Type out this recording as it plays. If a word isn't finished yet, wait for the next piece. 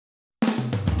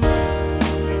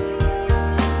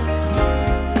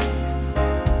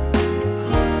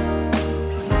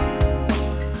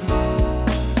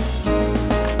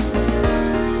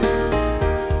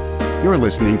You're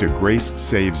listening to Grace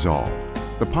Saves All,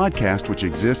 the podcast which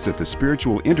exists at the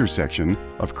spiritual intersection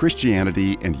of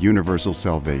Christianity and universal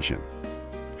salvation.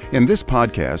 In this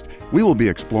podcast, we will be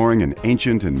exploring an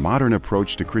ancient and modern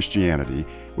approach to Christianity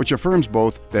which affirms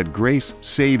both that grace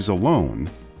saves alone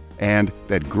and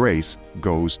that grace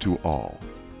goes to all.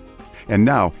 And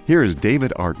now, here is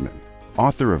David Artman,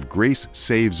 author of Grace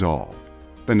Saves All,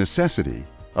 The Necessity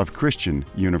of Christian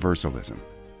Universalism.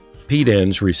 Pete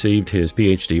Enns received his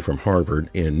PhD from Harvard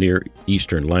in Near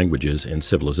Eastern Languages and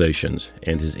Civilizations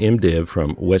and his MDiv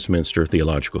from Westminster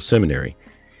Theological Seminary.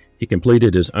 He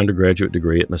completed his undergraduate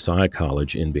degree at Messiah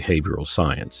College in Behavioral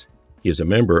Science. He is a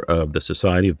member of the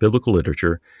Society of Biblical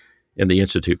Literature and the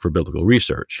Institute for Biblical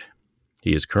Research.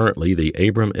 He is currently the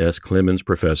Abram S. Clemens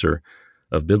Professor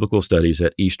of Biblical Studies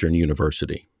at Eastern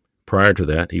University. Prior to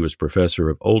that, he was Professor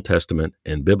of Old Testament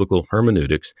and Biblical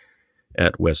Hermeneutics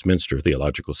at Westminster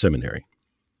Theological Seminary.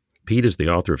 Pete is the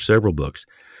author of several books,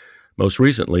 most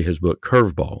recently his book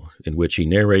Curveball, in which he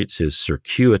narrates his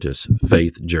circuitous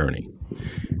faith journey.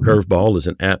 Curveball is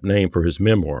an apt name for his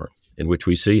memoir, in which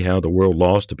we see how the world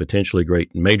lost a potentially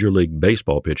great Major League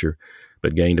Baseball pitcher,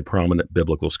 but gained a prominent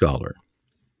biblical scholar.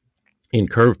 In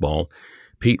Curveball,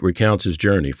 Pete recounts his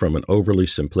journey from an overly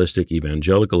simplistic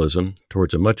evangelicalism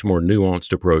towards a much more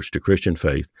nuanced approach to Christian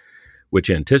faith, which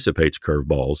anticipates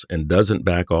curveballs and doesn't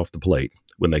back off the plate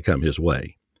when they come his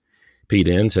way. Pete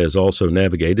Enns has also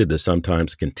navigated the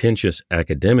sometimes contentious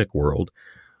academic world,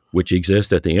 which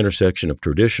exists at the intersection of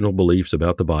traditional beliefs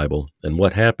about the Bible and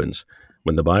what happens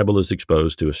when the Bible is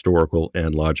exposed to historical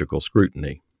and logical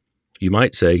scrutiny. You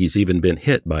might say he's even been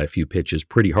hit by a few pitches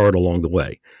pretty hard along the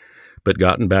way, but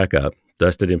gotten back up,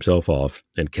 dusted himself off,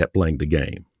 and kept playing the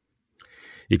game.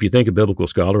 If you think a biblical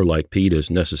scholar like Pete is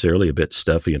necessarily a bit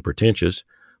stuffy and pretentious,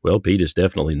 well, Pete is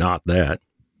definitely not that.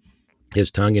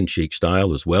 His tongue-in-cheek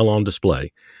style is well on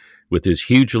display with his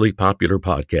hugely popular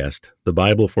podcast, The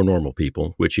Bible for Normal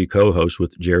People, which he co-hosts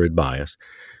with Jared Bias,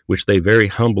 which they very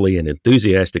humbly and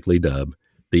enthusiastically dub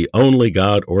the only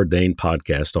God-ordained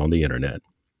podcast on the internet.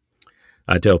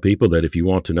 I tell people that if you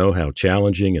want to know how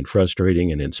challenging and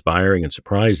frustrating and inspiring and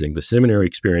surprising the seminary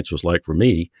experience was like for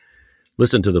me,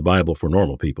 listen to The Bible for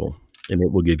Normal People, and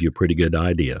it will give you a pretty good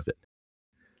idea of it.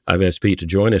 I've asked Pete to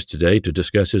join us today to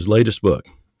discuss his latest book,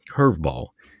 Curveball,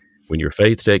 When Your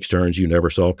Faith Takes Turns You Never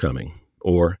Saw Coming,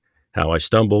 or How I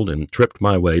Stumbled and Tripped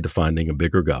My Way to Finding a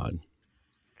Bigger God.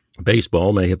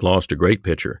 Baseball may have lost a great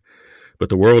pitcher, but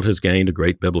the world has gained a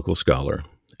great biblical scholar,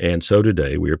 and so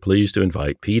today we are pleased to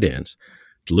invite Pete Enns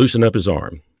to loosen up his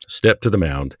arm, step to the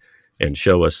mound, and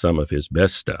show us some of his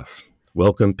best stuff.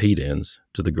 Welcome, Pete Enns,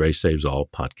 to the Grace Saves All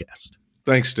podcast.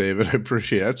 Thanks, David. I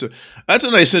appreciate it. That's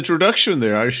a nice introduction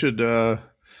there. I should,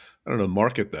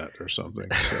 market that or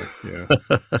something. So, yeah.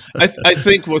 I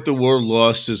think what the world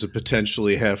lost is a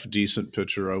potentially half-decent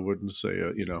pitcher. I wouldn't say,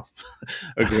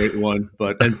 a great one,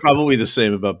 and probably the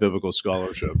same about biblical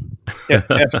scholarship.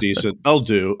 Half-decent. I'll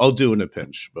do in a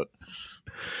pinch, but...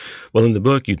 Well, in the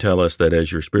book, you tell us that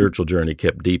as your spiritual journey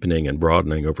kept deepening and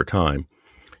broadening over time,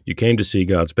 you came to see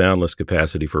God's boundless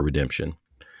capacity for redemption.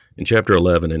 In chapter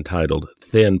 11, entitled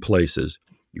Thin Places,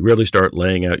 you really start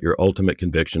laying out your ultimate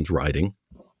convictions, writing,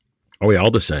 "Are we all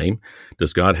the same?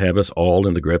 Does God have us all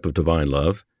in the grip of divine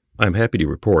love? I am happy to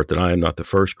report that I am not the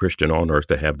first Christian on earth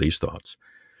to have these thoughts.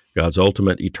 God's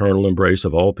ultimate eternal embrace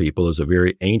of all people is a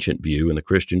very ancient view in the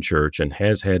Christian church and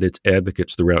has had its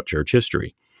advocates throughout church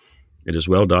history. It is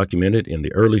well documented in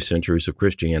the early centuries of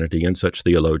Christianity in such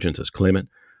theologians as Clement,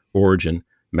 Origen,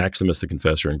 Maximus the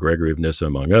Confessor, and Gregory of Nyssa,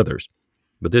 among others.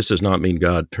 But this does not mean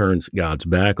God turns God's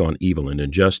back on evil and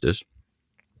injustice.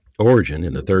 Origen,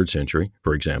 in the 3rd century,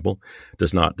 for example,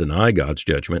 does not deny God's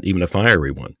judgment, even a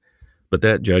fiery one. But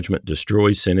that judgment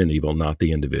destroys sin and evil, not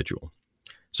the individual.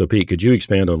 So, Pete, could you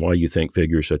expand on why you think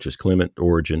figures such as Clement,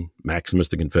 Origen, Maximus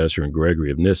the Confessor, and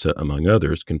Gregory of Nyssa, among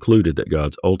others, concluded that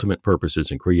God's ultimate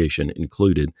purposes in creation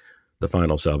included the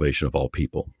final salvation of all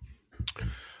people?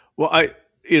 Well,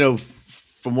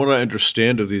 from what I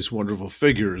understand of these wonderful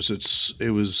figures, it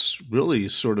was really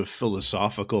sort of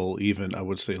philosophical, even I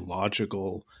would say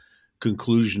logical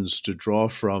conclusions to draw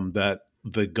from, that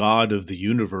the God of the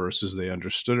universe, as they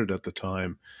understood it at the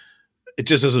time, it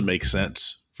just doesn't make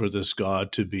sense for this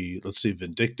God to be, let's say,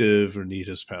 vindictive or need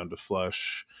his pound of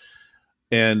flesh.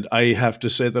 And I have to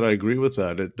say that I agree with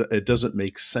that. It doesn't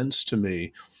make sense to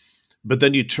me. But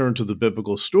then you turn to the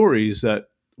biblical stories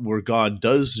where God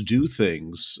does do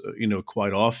things,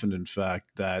 quite often, in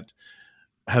fact, that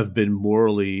have been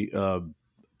morally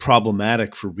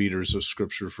problematic for readers of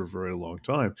Scripture for a very long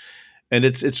time. And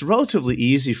it's relatively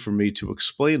easy for me to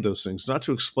explain those things, not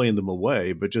to explain them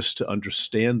away, but just to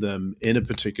understand them in a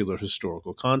particular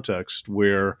historical context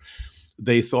where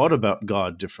they thought about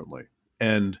God differently.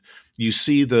 And you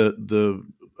see the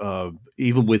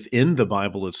even within the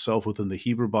Bible itself, within the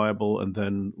Hebrew Bible, and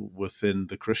then within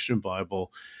the Christian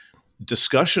Bible,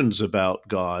 discussions about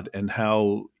God and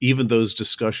how even those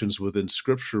discussions within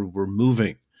Scripture were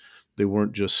moving. They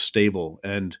weren't just stable.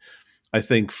 And I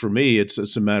think for me,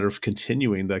 it's a matter of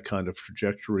continuing that kind of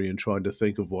trajectory and trying to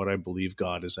think of what I believe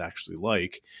God is actually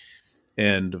like.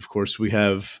 And of course, we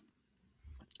have,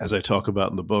 as I talk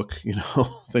about in the book,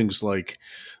 things like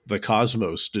the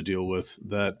cosmos to deal with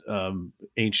that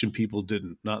ancient people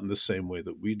didn't, not in the same way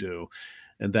that we do.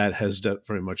 And that has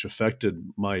very much affected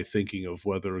my thinking of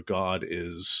whether God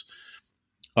is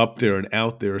up there and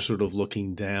out there, sort of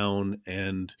looking down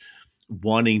and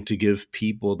wanting to give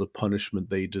people the punishment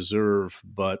they deserve,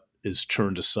 but is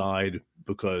turned aside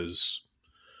because,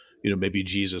 maybe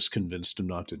Jesus convinced him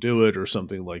not to do it or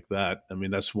something like that. I mean,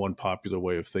 that's one popular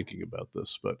way of thinking about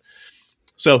this. But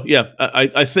so, yeah,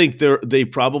 I think they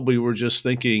probably were just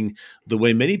thinking the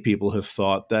way many people have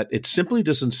thought, that it simply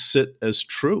doesn't sit as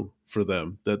true for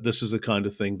them, that this is the kind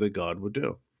of thing that God would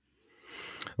do.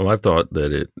 Well, I've thought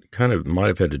that it kind of might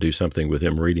have had to do something with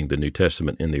him reading the New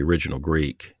Testament in the original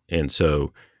Greek. And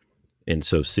so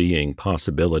seeing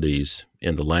possibilities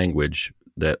in the language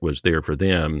that was there for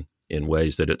them in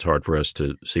ways that it's hard for us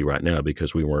to see right now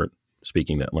because we weren't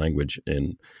speaking that language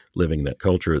and living that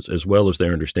culture, as well as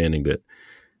their understanding that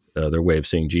their way of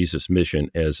seeing Jesus' mission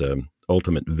as an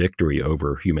ultimate victory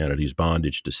over humanity's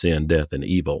bondage to sin, death, and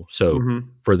evil. So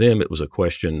for them, it was a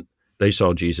question. They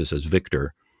saw Jesus as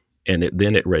victor, and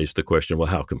then it raised the question, well,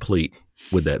 how complete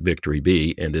would that victory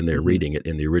be? And then they're reading it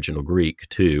in the original Greek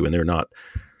too, and they're not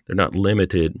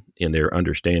limited in their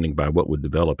understanding by what would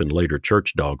develop in later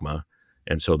church dogma.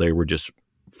 And so they were just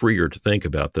freer to think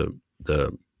about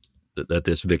that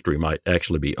this victory might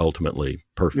actually be ultimately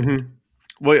perfect.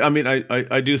 Well, I mean,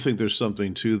 I do think there's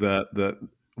something to that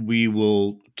we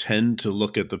will tend to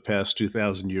look at the past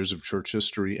 2,000 years of church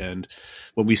history, and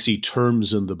when we see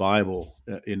terms in the Bible,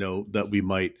 that we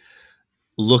might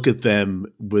look at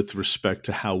them with respect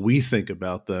to how we think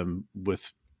about them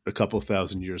with a couple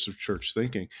thousand years of church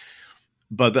thinking.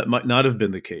 But that might not have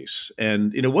been the case.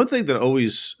 And, one thing that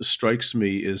always strikes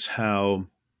me is how,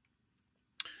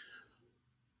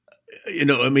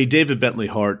 David Bentley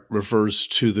Hart refers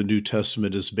to the New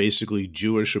Testament as basically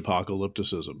Jewish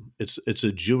apocalypticism. It's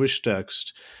a Jewish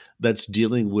text that's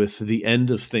dealing with the end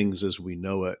of things as we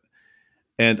know it.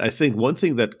 And I think one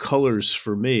thing that colors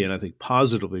for me, and I think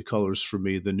positively colors for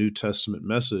me, the New Testament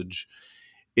message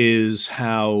is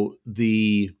how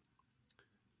the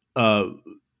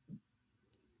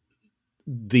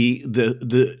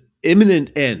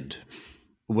imminent end,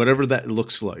 whatever that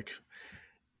looks like,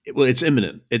 it's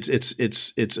imminent.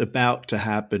 It's about to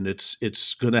happen.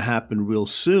 It's going to happen real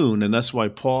soon, and that's why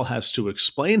Paul has to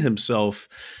explain himself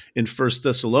in 1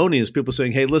 Thessalonians. People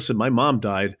saying, "Hey, listen, my mom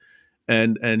died,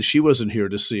 and she wasn't here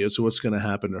to see it. So what's going to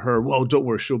happen to her?" Well, don't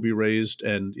worry, she'll be raised,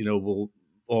 and we'll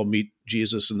all meet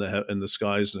Jesus in the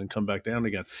skies and then come back down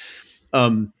again.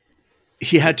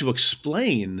 He had to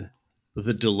explain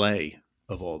the delay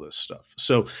of all this stuff.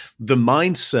 So the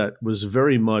mindset was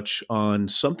very much on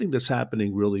something that's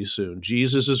happening really soon.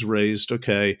 Jesus is raised,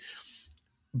 okay,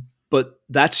 but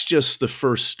that's just the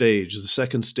first stage. The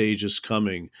second stage is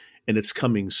coming, and it's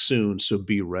coming soon, so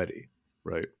be ready,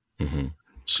 right? Mm-hmm.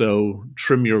 So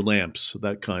trim your lamps,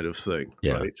 that kind of thing.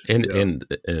 Yeah. Right? And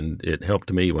it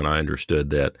helped me when I understood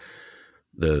that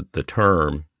the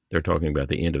term, they're talking about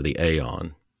the end of the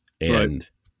aeon, and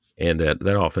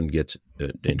that often gets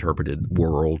interpreted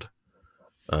world.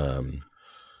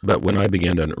 But when I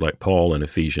began to, like Paul in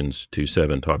Ephesians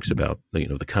 2:7 talks about,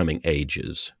 the coming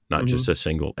ages, not just a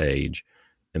single age,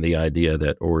 and the idea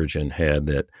that Origen had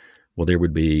that, well, there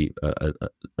would be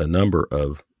a number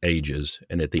of ages,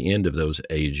 and at the end of those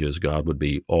ages, God would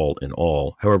be all in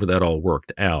all. However, that all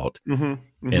worked out, and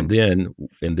then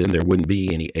there wouldn't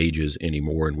be any ages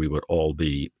anymore, and we would all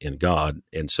be in God.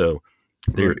 And so,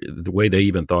 the way they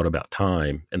even thought about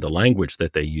time and the language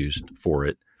that they used for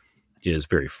it is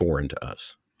very foreign to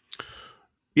us.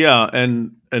 Yeah,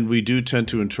 and we do tend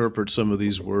to interpret some of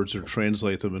these words or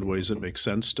translate them in ways that make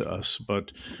sense to us.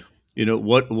 But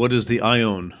what is the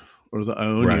ion or the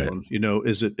ionion? Right.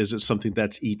 Is it something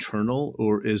that's eternal,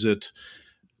 or is it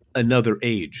another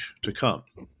age to come?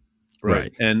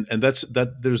 Right. And that's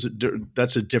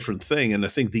a different thing. And I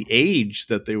think the age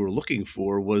that they were looking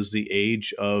for was the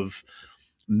age of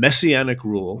messianic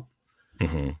rule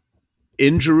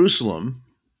in Jerusalem,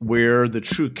 where the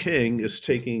true king is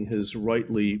taking his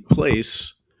rightly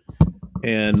place,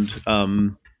 and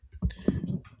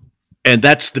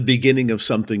that's the beginning of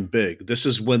something big. This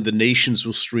is when the nations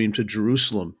will stream to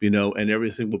Jerusalem, and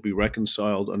everything will be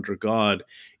reconciled under God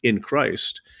in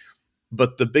Christ.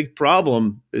 But the big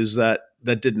problem is that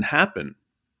didn't happen.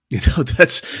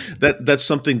 That's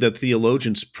something that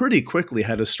theologians pretty quickly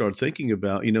had to start thinking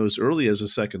about, as early as the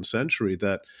 2nd century,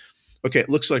 that, okay, it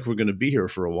looks like we're going to be here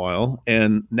for a while.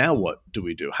 And now what do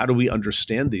we do? How do we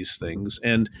understand these things?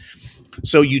 And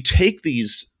so you take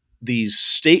these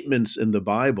statements in the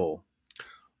Bible,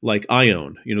 like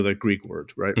ion, that Greek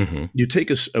word, right? Mm-hmm. You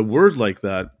take a word like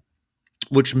that,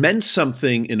 which meant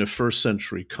something in a 1st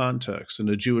century context, in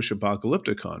a Jewish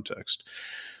apocalyptic context.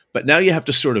 But now you have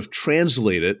to sort of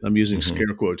translate it. I'm using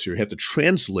scare quotes here. You have to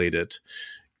translate it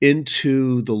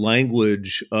into the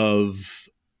language of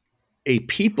a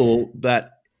people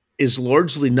that is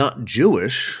largely not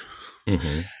Jewish,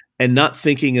 and not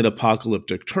thinking in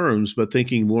apocalyptic terms, but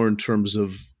thinking more in terms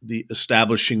of the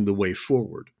establishing the way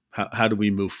forward. How do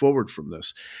we move forward from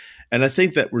this? And I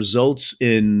think that results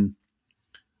in,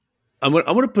 I want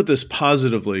to put this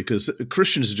positively, because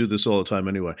Christians do this all the time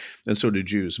anyway, and so do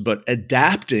Jews, but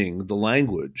adapting the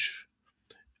language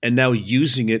and now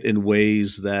using it in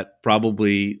ways that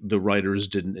probably the writers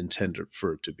didn't intend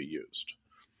for it to be used.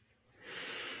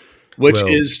 Which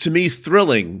is, to me,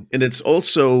 thrilling. And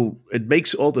it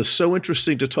makes all this so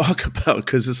interesting to talk about,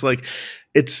 because it's like,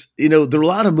 there are a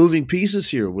lot of moving pieces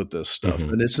here with this stuff.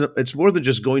 And it's more than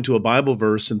just going to a Bible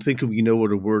verse and thinking you know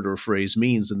what a word or a phrase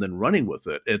means and then running with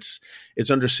it. It's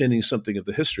understanding something of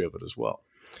the history of it as well.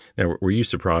 Now, were you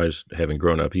surprised, having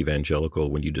grown up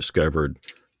evangelical, when you discovered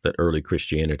that early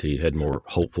Christianity had more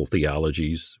hopeful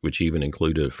theologies, which even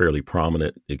included a fairly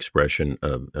prominent expression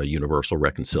of a universal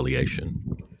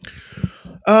reconciliation?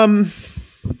 That's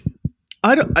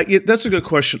a good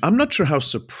question. I'm not sure how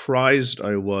surprised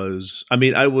I was. I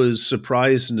mean, I was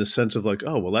surprised in the sense of like,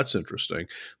 oh, well, that's interesting,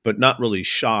 but not really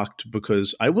shocked,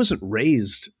 because I wasn't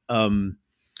raised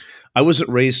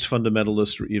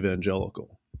fundamentalist or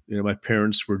evangelical. My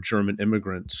parents were German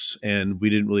immigrants, and we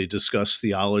didn't really discuss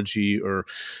theology, or,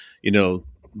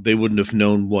 they wouldn't have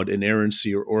known what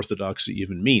inerrancy or orthodoxy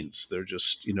even means. They're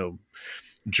just,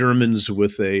 Germans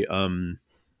with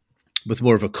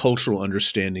more of a cultural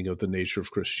understanding of the nature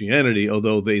of Christianity,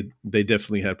 although they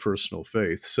definitely had personal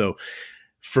faith. So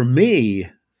for me,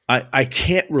 I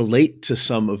can't relate to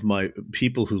some of my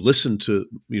people who listen to,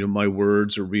 my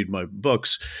words or read my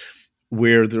books,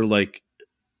 where they're like,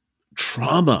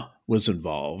 trauma was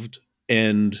involved,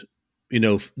 and,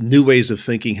 new ways of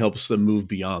thinking helps them move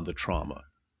beyond the trauma.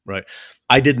 Right.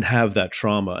 I didn't have that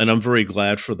trauma, and I'm very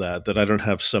glad for that I don't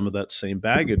have some of that same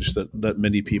baggage that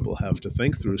many people have to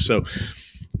think through. So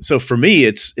for me,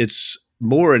 it's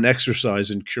more an exercise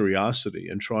in curiosity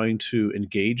and trying to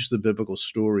engage the biblical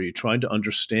story, trying to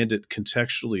understand it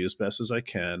contextually as best as I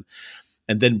can,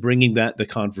 and then bringing that to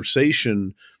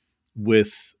conversation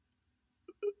with,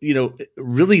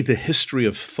 really the history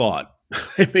of thought.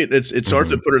 I mean, it's hard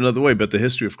to put it another way, but the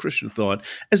history of Christian thought,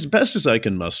 as best as I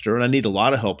can muster, and I need a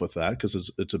lot of help with that because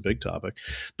it's a big topic,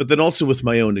 but then also with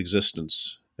my own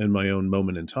existence and my own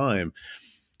moment in time.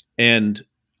 And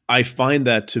I find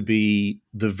that to be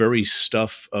the very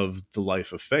stuff of the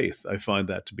life of faith. I find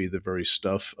that to be the very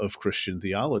stuff of Christian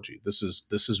theology. This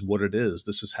is what it is.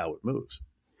 This is how it moves.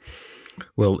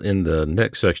 Well, in the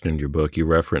next section in your book, you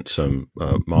reference some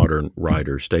modern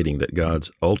writers stating that God's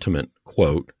ultimate,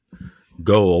 quote,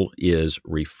 goal is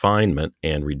refinement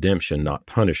and redemption, not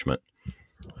punishment.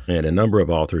 And a number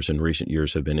of authors in recent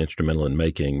years have been instrumental in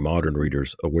making modern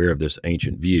readers aware of this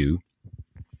ancient view,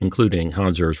 including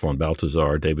Hans Urs von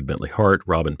Balthasar, David Bentley Hart,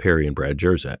 Robin Perry, and Brad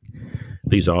Jersak.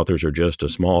 These authors are just a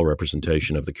small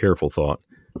representation of the careful thought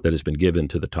that has been given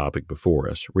to the topic before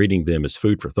us. Reading them is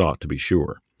food for thought, to be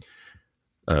sure.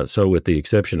 So with the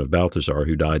exception of Balthasar,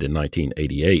 who died in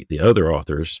 1988, the other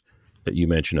authors that you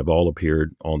mentioned have all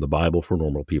appeared on the Bible for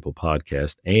Normal People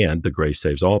podcast and the Grace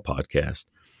Saves All podcast.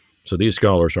 So these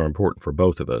scholars are important for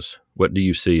both of us. What do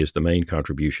you see as the main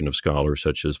contribution of scholars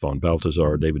such as von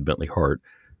Balthasar, David Bentley Hart,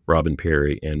 Robin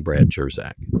Perry, and Brad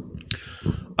Jersak?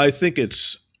 I think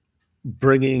it's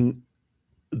bringing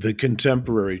the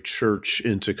contemporary church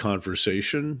into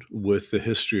conversation with the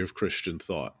history of Christian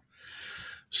thought.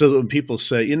 So that when people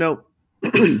say,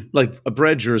 like a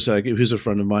Brad Jersak, who's a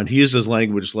friend of mine, he uses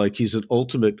language like he's an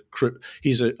ultimate,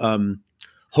 he's a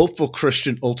hopeful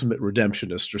Christian ultimate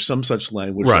redemptionist or some such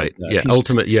language Right. like that.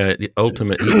 Yeah.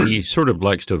 Ultimate. He sort of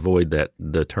likes to avoid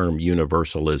the term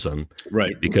universalism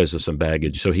Right. because of some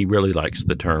baggage. So he really likes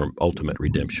the term ultimate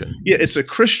redemption. Yeah, it's a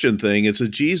Christian thing, it's a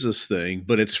Jesus thing,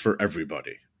 but it's for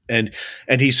everybody. And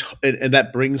and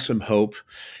that brings him hope,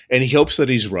 and he hopes that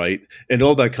he's right, and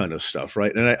all that kind of stuff,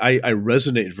 right? And I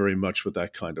resonate very much with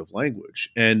that kind of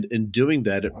language. And in doing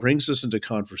that, it brings us into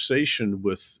conversation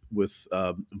with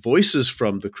voices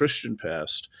from the Christian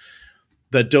past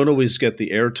that don't always get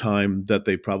the airtime that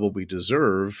they probably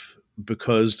deserve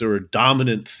because there are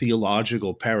dominant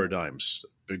theological paradigms.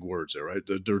 Big words there, right?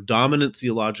 There are dominant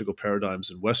theological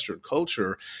paradigms in Western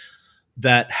culture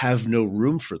that have no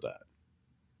room for that.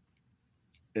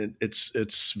 And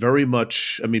it's very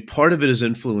much, I mean, part of it is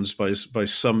influenced by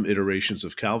some iterations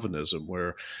of Calvinism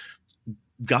where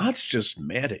God's just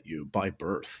mad at you by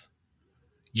birth.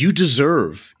 You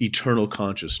deserve eternal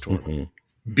conscious torment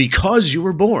because you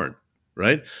were born,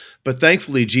 right? But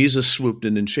thankfully, Jesus swooped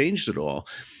in and changed it all.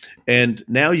 And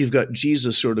now you've got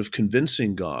Jesus sort of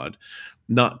convincing God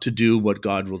not to do what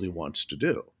God really wants to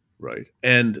do, right?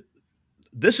 And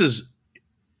this is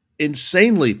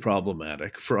insanely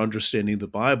problematic for understanding the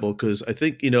Bible because I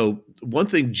think, one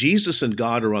thing, Jesus and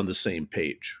God are on the same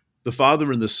page. The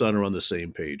Father and the Son are on the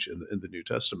same page in the New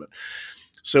Testament.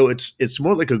 So it's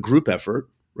more like a group effort,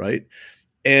 right?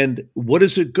 And what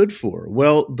is it good for?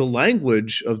 Well, the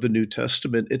language of the New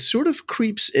Testament, it sort of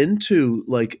creeps into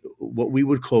like what we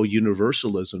would call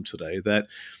universalism today, that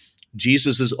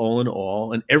Jesus is all in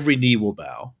all and every knee will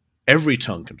bow, every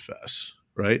tongue confess,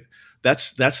 right?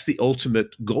 That's the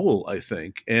ultimate goal, I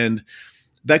think. And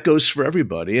that goes for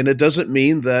everybody. And it doesn't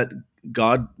mean that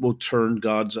God will turn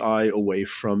God's eye away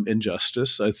from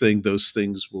injustice. I think those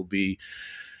things will be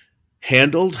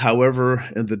handled. However,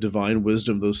 in the divine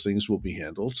wisdom, those things will be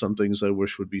handled. Some things I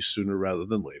wish would be sooner rather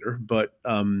than later. But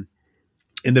in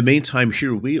the meantime,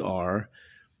 here we are,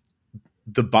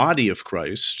 the body of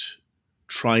Christ,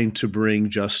 trying to bring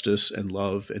justice and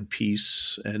love and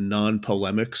peace and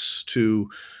non-polemics to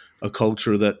a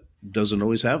culture that doesn't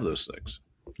always have those things.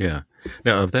 Yeah.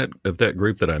 Now, of that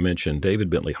group that I mentioned, David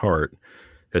Bentley Hart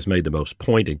has made the most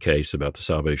pointed case about the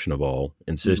salvation of all,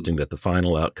 insisting that the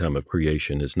final outcome of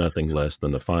creation is nothing less than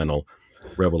the final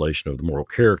revelation of the moral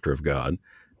character of God.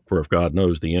 For if God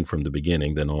knows the end from the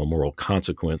beginning, then all moral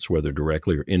consequence, whether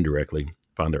directly or indirectly,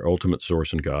 find their ultimate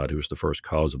source in God, who is the first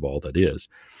cause of all that is.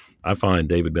 I find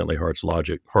David Bentley Hart's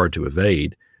logic hard to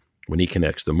evade when he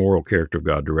connects the moral character of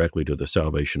God directly to the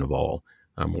salvation of all.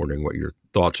 I'm wondering what your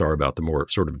thoughts are about the more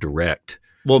sort of direct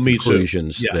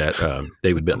conclusions that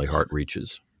David Bentley Hart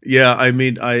reaches. Yeah, I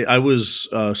mean, I was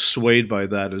swayed by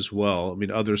that as well. I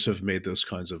mean, others have made those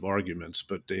kinds of arguments,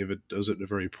 but David does it in a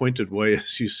very pointed way,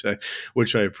 as you say,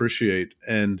 which I appreciate.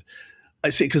 And I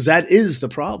say, because that is the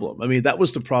problem. I mean, that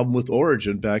was the problem with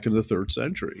Origen back in the 3rd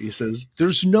century. He says,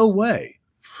 there's no way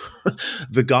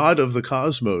the God of the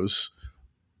cosmos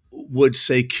would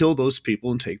say, kill those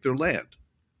people and take their land.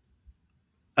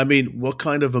 I mean, what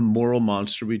kind of a moral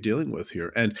monster are we dealing with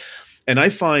here? And I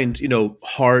find,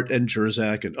 Hart and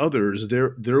Jersak and others,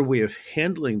 their way of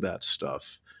handling that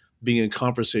stuff, being in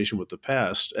conversation with the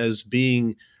past, as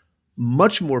being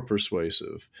much more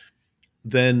persuasive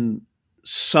than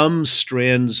some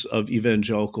strands of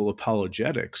evangelical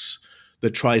apologetics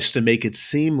that tries to make it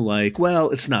seem like, well,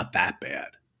 it's not that bad.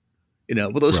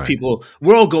 Well, those people,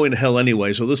 we're all going to hell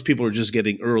anyway, so those people are just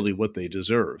getting early what they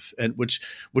deserve, and which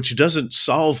doesn't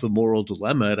solve the moral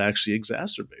dilemma. It actually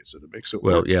exacerbates it. It makes it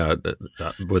worse. Yeah.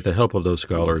 With the help of those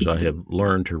scholars, I have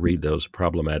learned to read those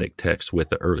problematic texts with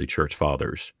the early church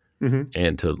fathers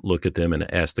and to look at them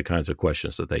and ask the kinds of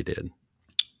questions that they did.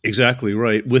 Exactly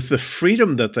right. With the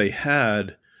freedom that they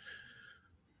had,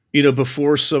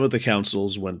 before some of the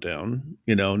councils went down,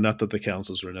 not that the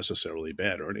councils were necessarily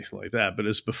bad or anything like that, but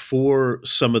it's before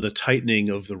some of the tightening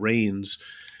of the reins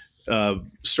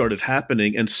started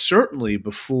happening, and certainly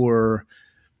before,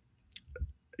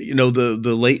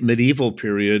 the late medieval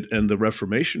period and the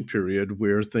Reformation period,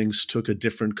 where things took a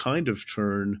different kind of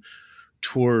turn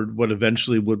toward what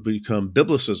eventually would become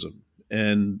Biblicism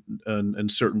and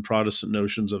certain Protestant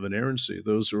notions of inerrancy.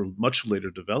 Those are much later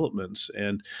developments,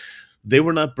 and they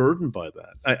were not burdened by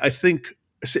that. I think,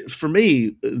 for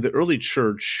me, the early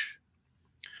church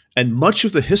and much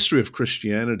of the history of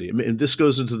Christianity, I mean, and this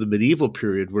goes into the medieval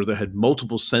period where they had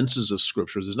multiple senses of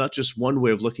Scripture. There's not just one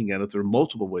way of looking at it. There are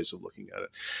multiple ways of looking at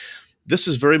it. This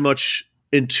is very much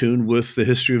in tune with the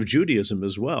history of Judaism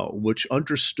as well, which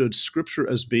understood Scripture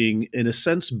as being, in a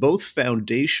sense, both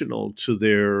foundational to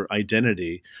their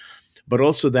identity, but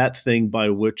also that thing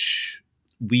by which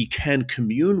we can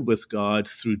commune with God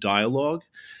through dialogue,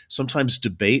 sometimes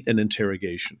debate and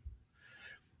interrogation.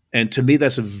 And to me,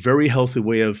 that's a very healthy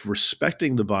way of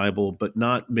respecting the Bible, but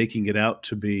not making it out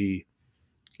to be,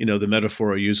 the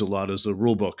metaphor I use a lot is a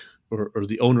rule book or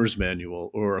the owner's manual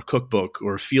or a cookbook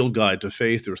or a field guide to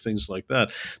faith or things like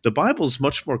that. The Bible is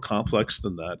much more complex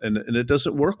than that, and it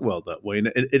doesn't work well that way.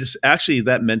 And it's actually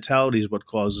that mentality is what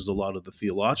causes a lot of the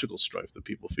theological strife that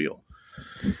people feel.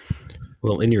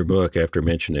 Well, in your book, after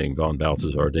mentioning von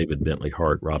Balthasar, David Bentley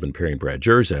Hart, Robin Perry, and Brad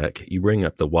Jersak, you bring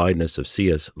up the wideness of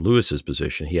C.S. Lewis's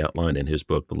position he outlined in his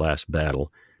book, The Last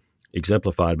Battle,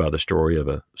 exemplified by the story of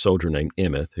a soldier named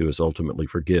Emmett who was ultimately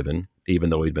forgiven, even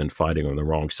though he'd been fighting on the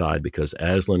wrong side, because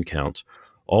Aslan counts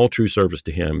all true service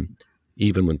to him,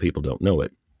 even when people don't know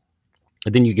it.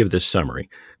 And then you give this summary,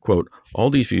 quote,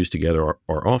 all these views together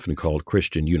are often called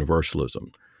Christian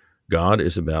Universalism. God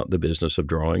is about the business of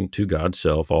drawing to God's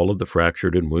self all of the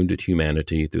fractured and wounded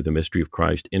humanity through the mystery of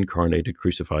Christ incarnated,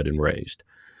 crucified, and raised.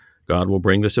 God will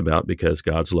bring this about because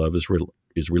God's love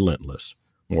is relentless.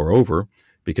 Moreover,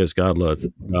 because God's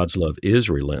love is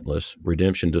relentless,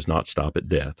 redemption does not stop at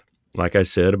death. Like I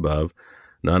said above,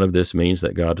 none of this means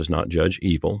that God does not judge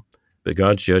evil, but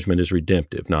God's judgment is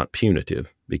redemptive, not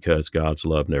punitive, because God's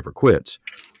love never quits.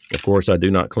 Of course, I do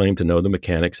not claim to know the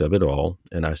mechanics of it all,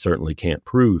 and I certainly can't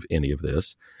prove any of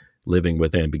this. Living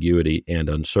with ambiguity and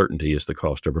uncertainty is the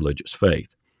cost of religious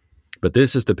faith. But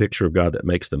this is the picture of God that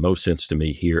makes the most sense to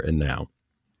me here and now.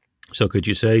 So could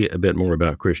you say a bit more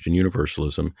about Christian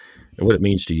Universalism and what it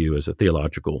means to you as a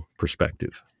theological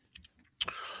perspective?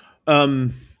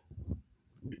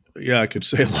 Yeah, I could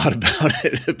say a lot about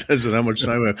it. It depends on how much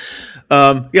time I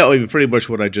have. Pretty much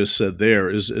what I just said there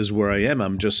is where I am.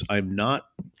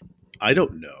 I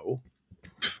don't know.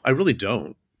 I really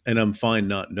don't. And I'm fine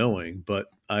not knowing, but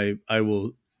I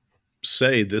will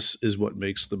say this is what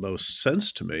makes the most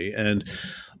sense to me. And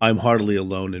I'm hardly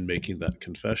alone in making that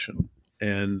confession.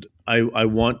 And I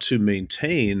want to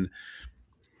maintain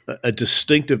a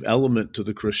distinctive element to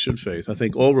the Christian faith. I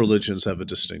think all religions have a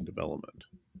distinctive element,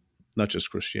 not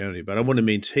just Christianity, but I want to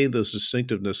maintain those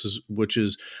distinctivenesses,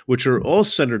 which are all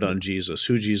centered on Jesus,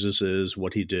 who Jesus is,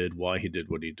 what he did, why he did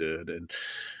what he did, and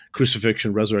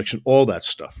crucifixion, resurrection, all that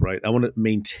stuff, right? I want to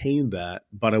maintain that,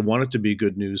 but I want it to be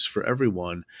good news for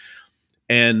everyone.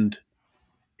 And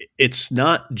it's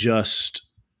not just,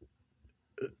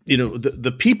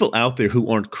 the people out there who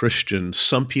aren't Christian,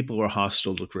 some people are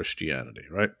hostile to Christianity,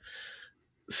 right?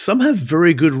 Some have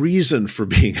very good reason for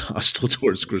being hostile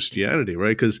towards Christianity,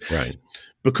 right?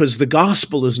 Because the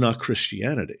gospel is not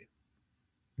Christianity.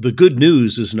 The good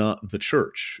news is not the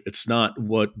church. It's not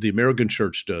what the American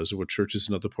church does or what churches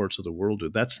in other parts of the world do.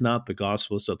 That's not the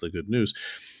gospel. It's not the good news.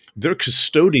 They're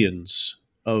custodians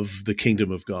of the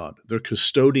kingdom of God. They're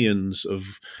custodians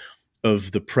of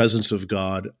the presence of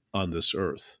God on this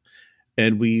earth.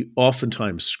 And we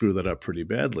oftentimes screw that up pretty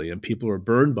badly, and people are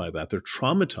burned by that. They're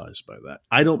traumatized by that.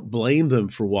 I don't blame them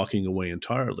for walking away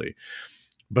entirely,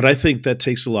 but I think that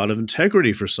takes a lot of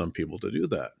integrity for some people to do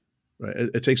that. Right?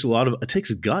 It takes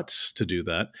guts to do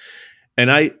that.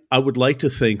 And I would like to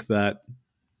think that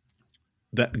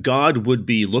God would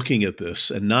be looking at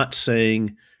this and not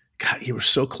saying, God, you were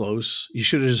so close. You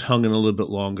should have just hung in a little bit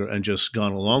longer and just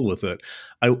gone along with it.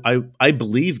 I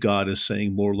believe God is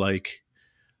saying more like,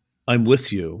 I'm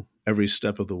with you every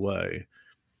step of the way.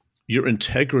 Your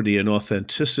integrity and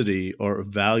authenticity are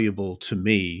valuable to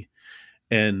me,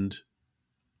 and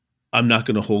I'm not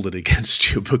going to hold it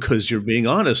against you because you're being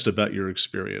honest about your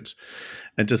experience.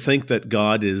 And to think that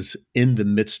God is in the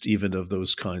midst even of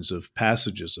those kinds of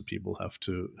passages that people have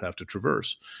to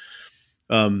traverse.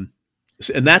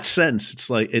 In that sense, it's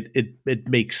like it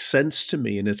makes sense to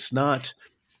me, and it's not,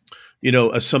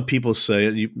 as some people say,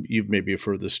 and you maybe have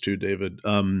heard this too, David.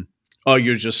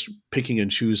 You're just picking and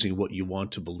choosing what you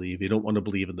want to believe. You don't want to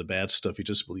believe in the bad stuff. You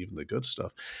just believe in the good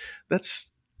stuff.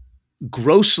 That's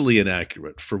grossly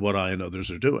inaccurate for what I and others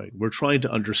are doing. We're trying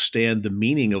to understand the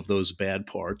meaning of those bad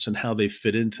parts and how they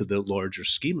fit into the larger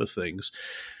scheme of things.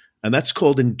 And that's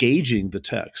called engaging the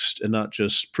text and not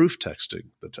just proof texting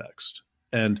the text.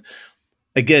 And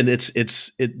again, this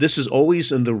is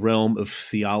always in the realm of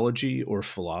theology or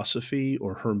philosophy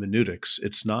or hermeneutics.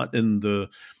 It's not in the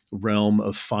realm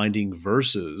of finding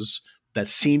verses that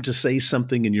seem to say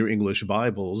something in your English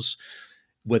Bibles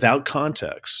without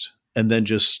context and then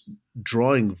just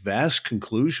drawing vast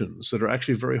conclusions that are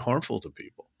actually very harmful to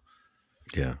people.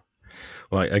 Yeah.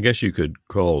 Well, I guess you could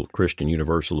call Christian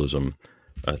Universalism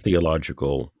a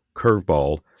theological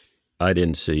curveball I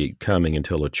didn't see coming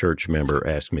until a church member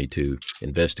asked me to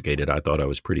investigate it. I thought I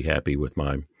was pretty happy with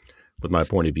my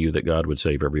point of view that God would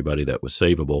save everybody that was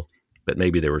savable. that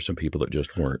maybe there were some people that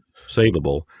just weren't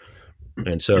savable.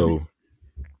 And so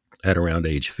at around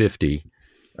age 50,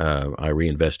 I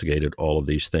reinvestigated all of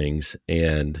these things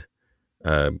and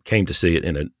came to see it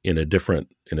in a different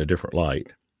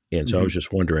light. And so I was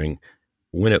just wondering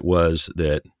when it was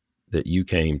that you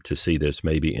came to see this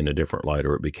maybe in a different light,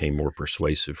 or it became more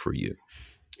persuasive for you.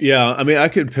 Yeah, I mean, I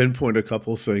can pinpoint a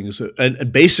couple of things,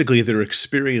 and basically they're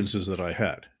experiences that I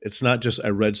had. It's not just I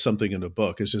read something in a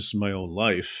book, it's just my own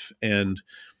life. And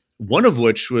one of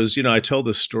which was, I tell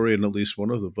this story in at least one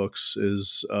of the books,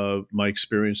 is my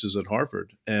experiences at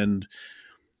Harvard. And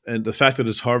the fact that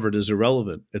it's Harvard is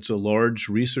irrelevant. It's a large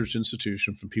research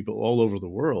institution from people all over the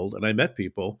world. And I met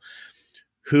people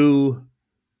who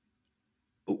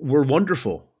were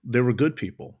wonderful. They were good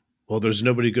people. Well, there's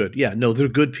nobody good. Yeah, no, they're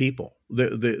good people.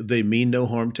 They mean no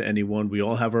harm to anyone. We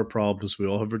all have our problems. We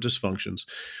all have our dysfunctions.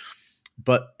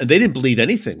 And they didn't believe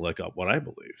anything like what I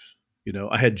believe.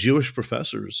 I had Jewish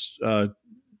professors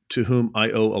to whom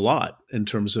I owe a lot in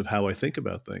terms of how I think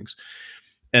about things.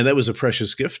 And that was a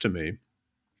precious gift to me.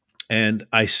 And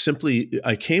I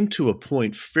came to a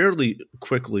point fairly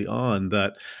quickly on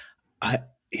that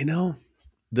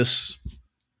this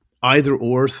either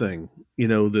or thing,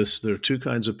 there are two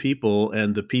kinds of people,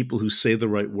 and the people who say the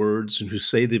right words and who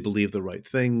say they believe the right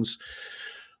things,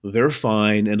 they're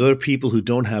fine. And other people who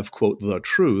don't have, quote, the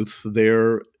truth,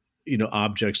 they're,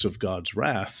 objects of God's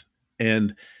wrath.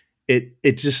 And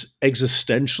it just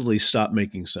existentially stopped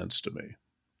making sense to me.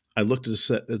 I looked at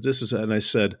this and I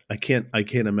said, I can't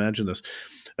imagine this.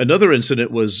 Another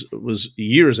incident was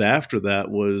years after that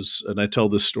and I tell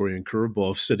this story in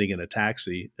Curveball, of sitting in a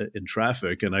taxi in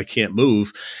traffic and I can't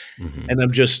move. Mm-hmm. And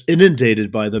I'm just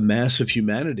inundated by the mass of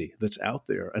humanity that's out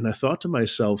there. And I thought to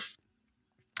myself,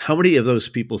 how many of those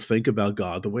people think about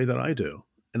God the way that I do?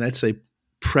 And I'd say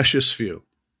precious few.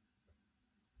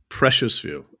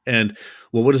 And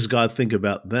well, what does God think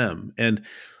about them? And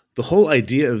the whole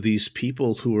idea of these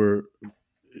people who are,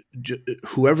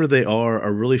 whoever they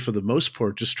are really, for the most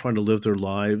part, just trying to live their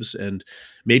lives and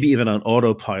maybe even on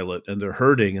autopilot, and they're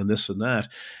hurting and this and that.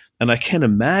 And I can't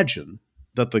imagine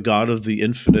that the God of the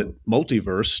infinite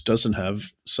multiverse doesn't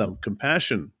have some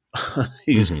compassion on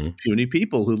these puny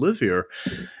people who live here,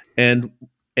 and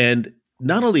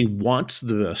not only wants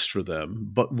the best for them,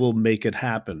 but will make it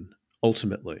happen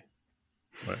ultimately.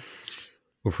 Right.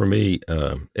 Well, for me,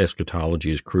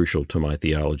 eschatology is crucial to my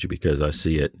theology because I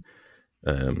see it.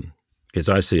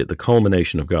 The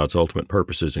culmination of God's ultimate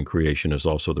purposes in creation is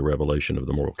also the revelation of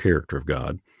the moral character of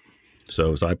God.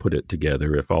 So as I put it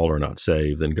together, if all are not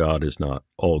saved, then God is not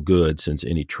all good, since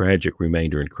any tragic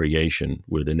remainder in creation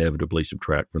would inevitably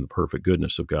subtract from the perfect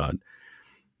goodness of God.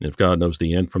 And if God knows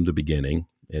the end from the beginning,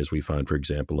 as we find, for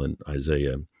example, in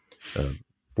Isaiah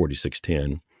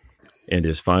 46:10, and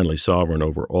is finally sovereign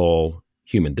over all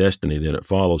human destiny, then it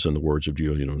follows, in the words of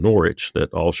Julian of Norwich,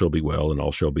 that all shall be well, and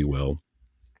all shall be well,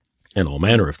 and all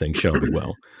manner of things shall be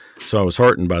well. So I was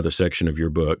heartened by the section of your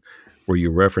book where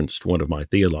you referenced one of my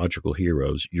theological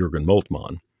heroes, Jürgen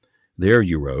Moltmann. There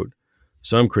you wrote,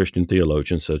 some Christian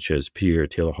theologians such as Pierre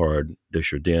Teilhard de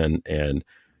Chardin and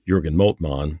Jürgen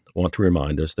Moltmann want to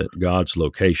remind us that God's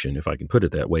location, if I can put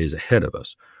it that way, is ahead of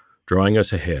us, drawing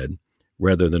us ahead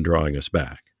rather than drawing us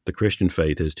back. The Christian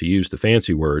faith is, to use the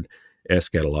fancy word,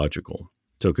 eschatological.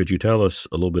 So could you tell us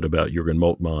a little bit about Jürgen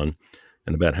Moltmann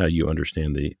and about how you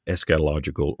understand the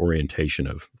eschatological orientation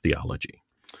of theology?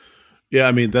 Yeah,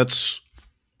 I mean,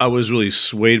 I was really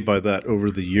swayed by that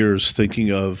over the years,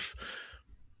 thinking of,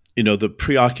 the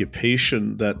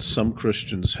preoccupation that some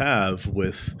Christians have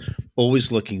with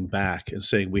always looking back and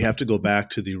saying, we have to go back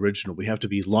to the original. We have to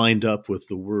be lined up with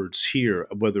the words here,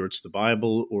 whether it's the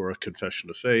Bible or a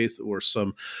confession of faith or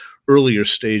some earlier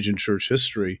stage in church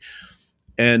history.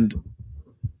 And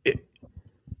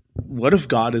what if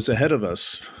God is ahead of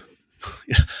us?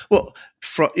 Well,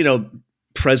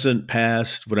 present,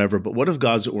 past, whatever. But what if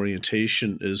God's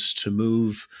orientation is to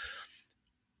move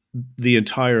the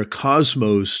entire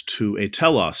cosmos to a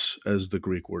telos, as the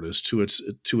Greek word is, to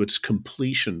its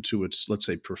completion, to its, let's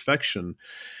say, perfection?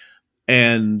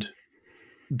 And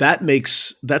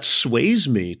that sways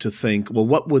me to think, well,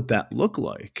 what would that look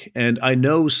like? And I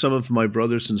know some of my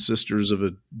brothers and sisters of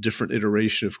a different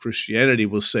iteration of Christianity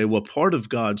will say, well, part of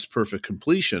God's perfect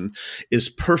completion is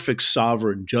perfect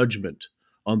sovereign judgment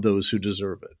on those who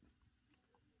deserve it.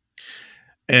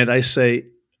 And I say,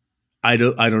 I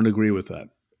don't agree with that.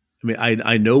 I mean,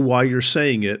 I know why you're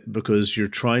saying it, because you're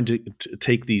trying to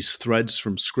take these threads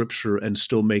from Scripture and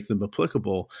still make them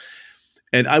applicable.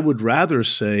 And I would rather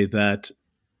say that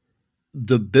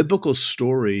the biblical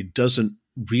story doesn't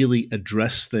really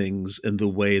address things in the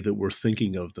way that we're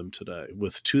thinking of them today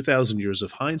with 2,000 years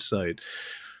of hindsight.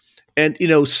 And,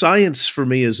 science for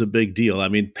me is a big deal. I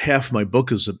mean, half my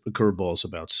book is Curveball is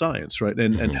about science, right?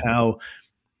 And how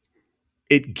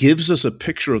it gives us a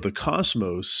picture of the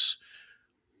cosmos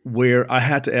where I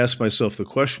had to ask myself the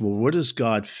question, well, where does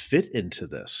God fit into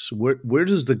this? Where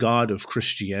does the God of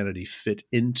Christianity fit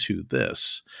into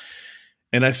this?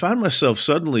 And I found myself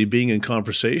suddenly being in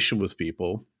conversation with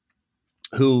people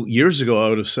who years ago I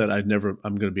would have said I'm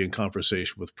going to be in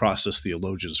conversation with process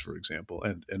theologians, for example,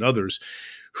 and others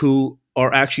who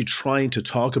are actually trying to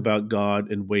talk about God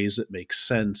in ways that make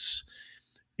sense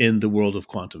in the world of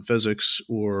quantum physics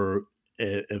or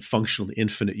a functionally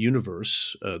infinite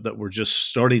universe that we're just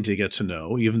starting to get to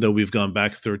know. Even though we've gone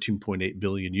back 13.8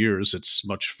 billion years, it's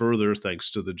much further thanks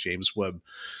to the James Webb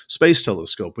Space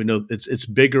Telescope. We know it's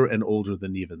bigger and older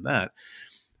than even that.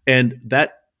 And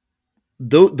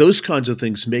those kinds of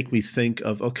things make me think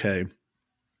of, okay,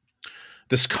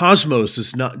 this cosmos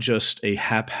is not just a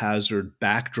haphazard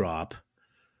backdrop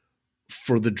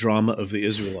for the drama of the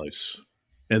Israelites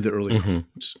and the early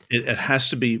Christians. It has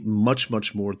to be much,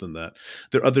 much more than that.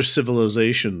 There are other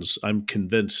civilizations, I'm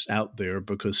convinced, out there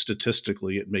because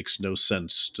statistically it makes no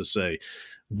sense to say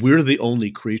we're the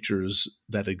only creatures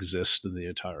that exist in the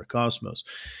entire cosmos.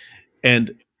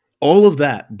 And all of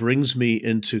that brings me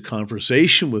into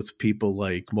conversation with people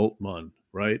like Moltmann,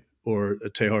 right? Or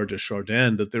Teilhard de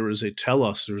Chardin, that there is a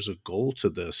telos, there's a goal to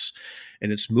this,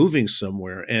 and it's moving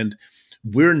somewhere. And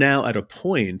we're now at a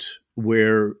point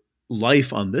where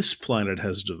life on this planet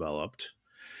has developed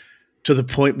to the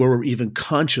point where we're even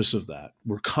conscious of that.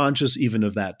 We're conscious even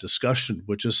of that discussion,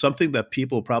 which is something that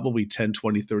people probably 10,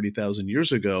 20, 30,000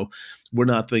 years ago were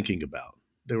not thinking about.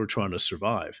 They were trying to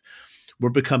survive. We're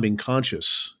becoming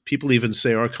conscious. People even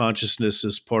say our consciousness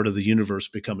is part of the universe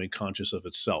becoming conscious of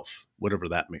itself, whatever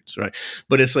that means, right?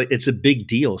 But it's a big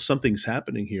deal. Something's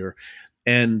happening here.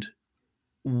 And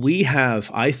we have,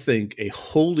 I think, a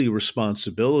holy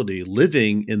responsibility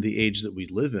living in the age that we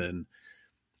live in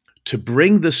to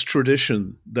bring this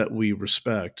tradition that we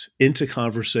respect into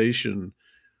conversation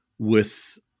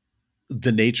with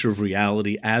the nature of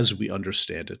reality as we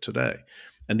understand it today.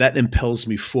 And that impels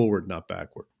me forward, not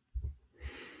backward.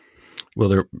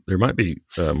 Well, there might be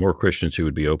more Christians who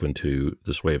would be open to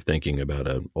this way of thinking about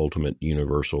an ultimate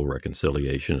universal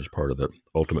reconciliation as part of the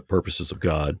ultimate purposes of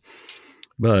God.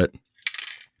 But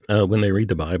when they read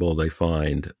the Bible, they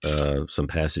find some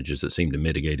passages that seem to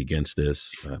mitigate against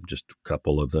this, just a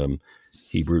couple of them.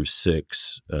 Hebrews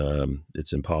 6,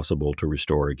 it's impossible to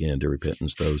restore again to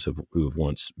repentance those who have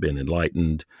once been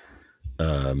enlightened.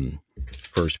 1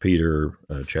 Peter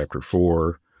chapter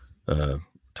 4,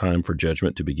 time for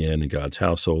judgment to begin in God's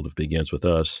household. If it begins with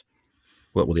us,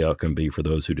 what will the outcome be for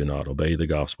those who do not obey the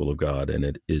gospel of God? And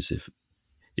it is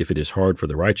if it is hard for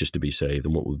the righteous to be saved,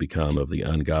 then what will become of the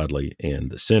ungodly and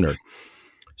the sinner?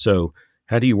 So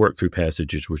how do you work through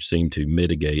passages which seem to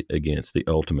mitigate against the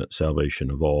ultimate salvation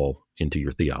of all into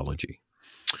your theology?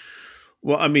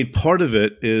 Well, I mean, part of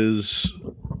it is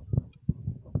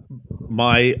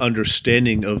my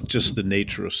understanding of just the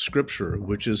nature of Scripture,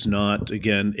 which is not,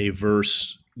 again, a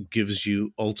verse gives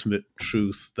you ultimate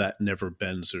truth that never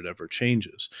bends or never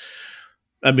changes.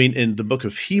 I mean, in the book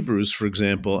of Hebrews, for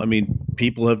example, I mean,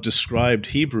 people have described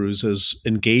Hebrews as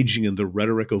engaging in the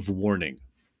rhetoric of warning,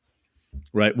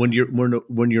 right? When you're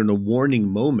in a warning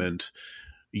moment,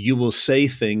 you will say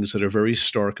things that are very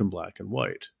stark and black and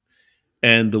white.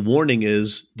 And the warning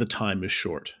is the time is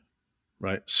short,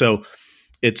 right? So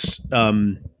it's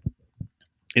like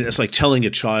telling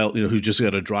a child, who just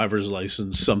got a driver's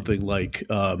license, something like,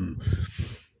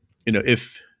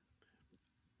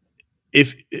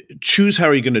 if choose how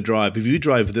are you going to drive. If you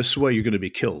drive this way, you're going to be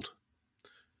killed.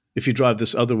 If you drive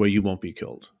this other way, you won't be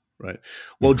killed, right?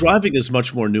 Well, driving is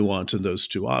much more nuanced in those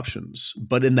two options,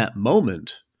 but in that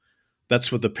moment, that's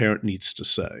what the parent needs to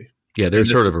say. Yeah,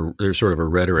 there's sort of a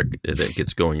rhetoric that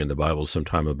gets going in the Bible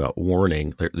sometime about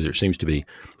warning. There seems to be,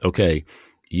 okay,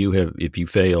 if you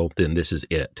fail, then this is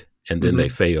it, and then they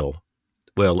fail.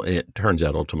 Well, it turns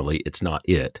out ultimately it's not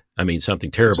it. I mean,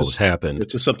 something terrible has happened.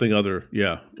 It's something other.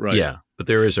 Yeah, right. Yeah, but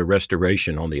there is a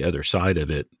restoration on the other side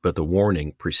of it. But the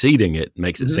warning preceding it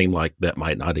makes it seem like that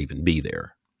might not even be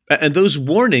there. And those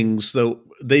warnings, though,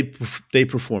 they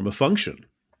perform a function.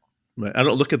 Right? I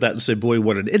don't look at that and say, boy,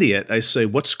 what an idiot. I say,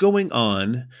 what's going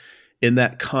on in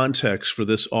that context for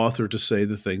this author to say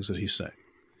the things that he's saying?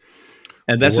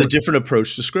 And that's a different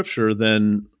approach to Scripture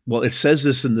than, well, it says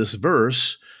this in this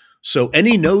verse, so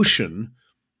any notion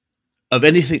of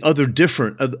anything other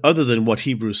than what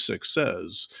Hebrews 6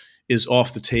 says is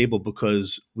off the table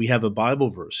because we have a Bible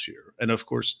verse here. And of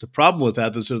course, the problem with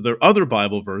that is that there are other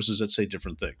Bible verses that say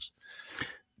different things.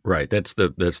 Right. That's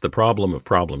the problem of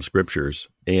problem scriptures.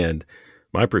 And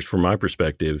from my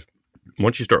perspective,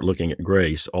 once you start looking at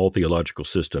grace, all theological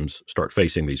systems start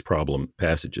facing these problem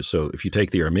passages. So if you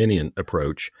take the Arminian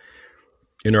approach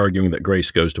in arguing that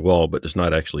grace goes to all but does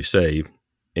not actually save,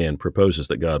 and proposes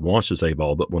that God wants to save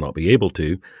all but will not be able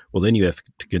to, well, then you have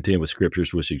to contend with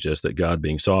scriptures which suggest that God,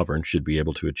 being sovereign, should be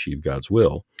able to achieve God's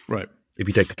will. Right. If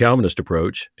you take the Calvinist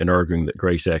approach in arguing that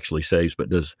grace actually saves but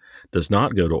does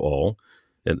not go to all,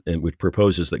 and which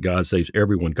proposes that God saves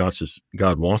everyone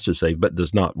God wants to save but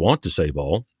does not want to save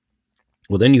all,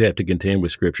 well, then you have to contend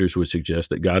with scriptures which suggest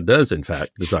that God does, in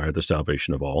fact, desire the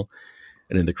salvation of all.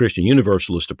 And in the Christian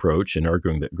Universalist approach, in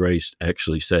arguing that grace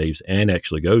actually saves and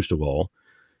actually goes to all,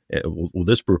 well,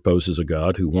 this proposes a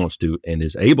God who wants to and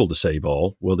is able to save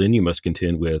all. Well, then you must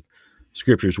contend with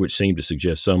scriptures which seem to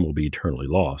suggest some will be eternally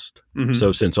lost. Mm-hmm.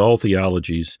 So since all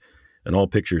theologies and all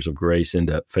pictures of grace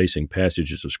end up facing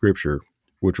passages of Scripture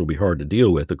which will be hard to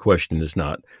deal with, the question is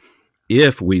not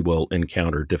if we will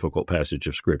encounter difficult passages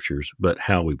of Scriptures, but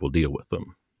how we will deal with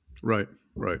them. Right.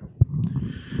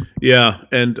 Yeah,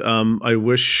 and I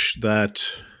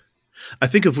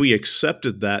think if we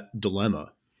accepted that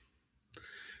dilemma,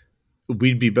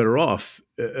 we'd be better off.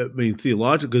 I mean,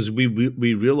 theologically, because we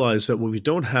realize that when we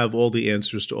don't have all the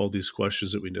answers to all these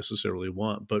questions that we necessarily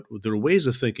want, but there are ways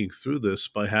of thinking through this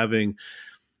by having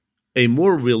a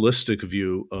more realistic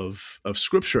view of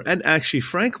Scripture. And actually,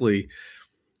 frankly,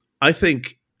 I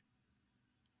think,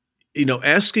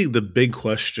 asking the big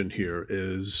question here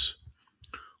is,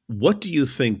 what do you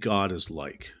think God is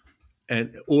like?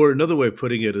 Or another way of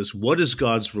putting it is, what is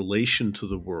God's relation to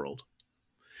the world?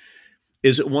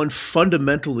 Is it one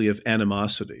fundamentally of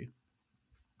animosity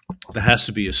that has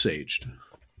to be assuaged?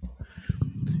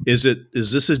 Is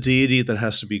this a deity that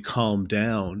has to be calmed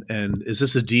down? And is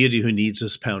this a deity who needs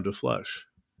this pound of flesh?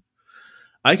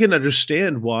 I can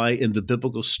understand why in the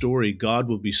biblical story God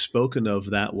will be spoken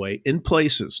of that way in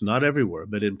places, not everywhere,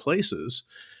 but in places,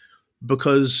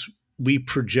 because we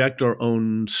project our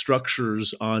own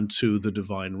structures onto the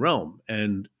divine realm.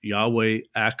 And Yahweh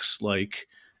acts like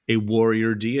a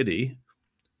warrior deity,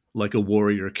 like a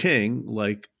warrior king,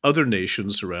 like other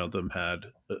nations around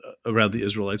the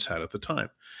Israelites had at the time.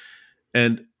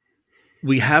 And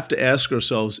we have to ask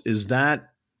ourselves,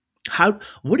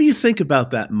 what do you think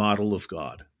about that model of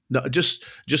God? No, just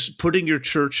putting your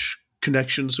church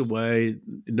connections away.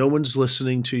 No one's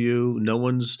listening to you. No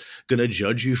one's going to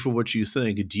judge you for what you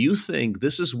think. Do you think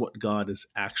this is what God is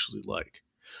actually like?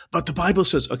 But the Bible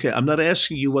says, okay, I'm not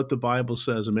asking you what the Bible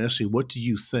says. I'm asking, what do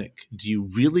you think? Do you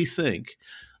really think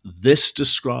this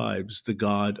describes the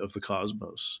God of the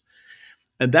cosmos?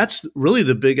 And that's really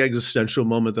the big existential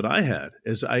moment that I had,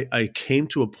 is I came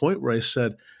to a point where I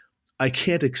said, I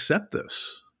can't accept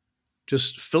this.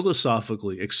 Just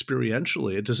philosophically,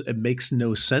 experientially, it makes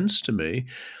no sense to me.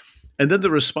 And then the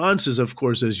response is, of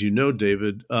course, as you know,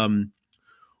 David,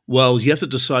 well, you have to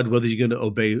decide whether you're going to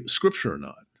obey Scripture or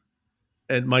not.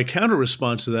 And my counter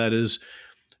response to that is,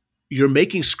 you're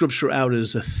making Scripture out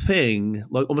as a thing,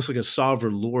 almost like a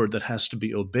sovereign Lord that has to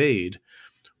be obeyed,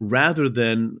 rather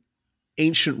than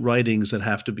ancient writings that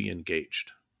have to be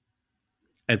engaged.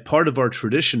 And part of our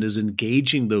tradition is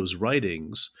engaging those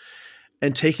writings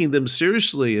and taking them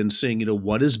seriously and saying,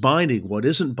 what is binding, what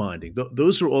isn't binding?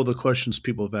 Those are all the questions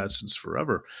people have had since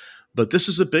forever. But this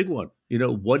is a big one.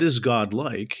 What is God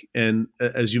like? And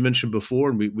as you mentioned before,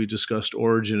 and we discussed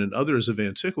Origen and others of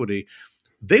antiquity,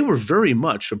 they were very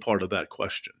much a part of that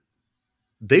question.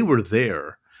 They were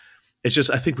there. It's just,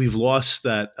 I think we've lost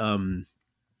that,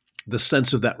 the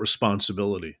sense of that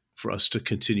responsibility for us to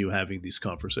continue having these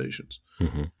conversations.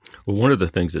 Mm-hmm. Well, one of the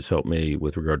things that's helped me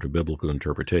with regard to biblical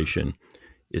interpretation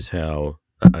is how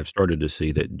I've started to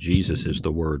see that Jesus is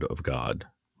the Word of God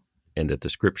and that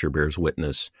the Scripture bears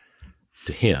witness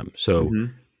to Him. So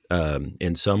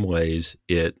in some ways,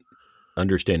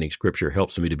 understanding Scripture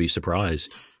helps me to be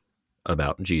surprised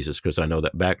about Jesus, because I know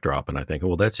that backdrop and I think,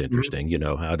 well, that's interesting.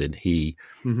 How did he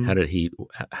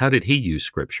use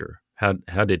Scripture?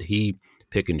 How did he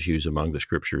pick and choose among the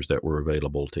Scriptures that were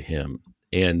available to him?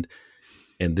 And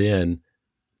then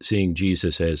seeing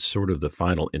Jesus as sort of the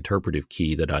final interpretive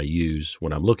key that I use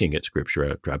when I'm looking at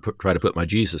Scripture. I try to put my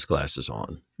Jesus glasses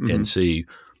on and see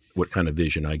what kind of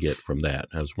vision I get from that.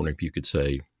 I was wondering if you could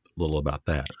say a little about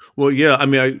that. Well, yeah, I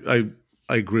mean,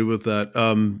 I agree with that.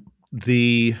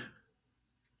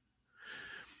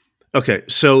 Okay,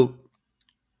 so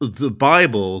the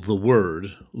Bible, the Word,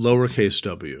 lowercase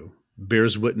w,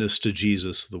 bears witness to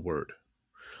Jesus, the Word.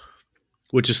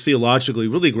 which is theologically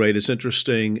really great. It's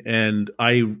interesting, and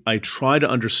I try to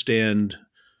understand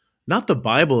not the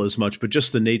Bible as much, but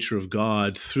just the nature of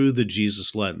God through the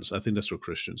Jesus lens. I think that's what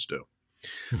Christians do.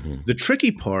 Mm-hmm. The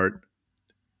tricky part,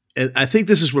 and I think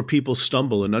this is where people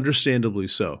stumble, and understandably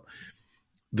so.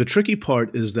 The tricky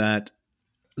part is that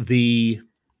the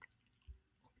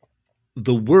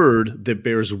word that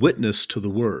bears witness to the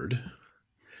word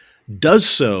does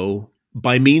so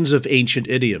by means of ancient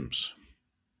idioms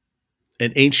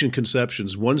and ancient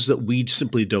conceptions, ones that we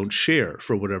simply don't share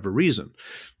for whatever reason.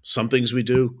 Some things we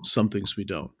do, some things we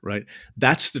don't, right?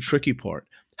 That's the tricky part.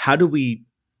 How do we,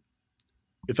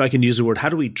 if I can use the word, how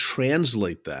do we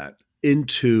translate that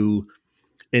into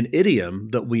an idiom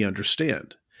that we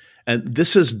understand? And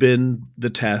this has been the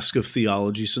task of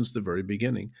theology since the very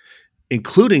beginning,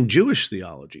 including Jewish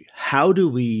theology. How do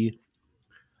we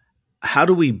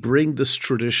bring this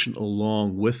tradition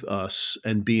along with us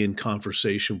and be in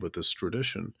conversation with this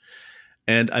tradition?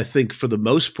 And I think for the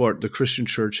most part, the Christian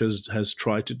church has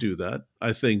tried to do that.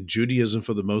 I think Judaism,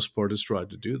 for the most part, has tried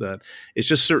to do that. It's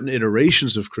just certain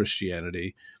iterations of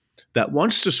Christianity that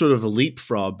wants to sort of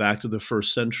leapfrog back to the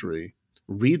first century,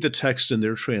 read the text in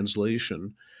their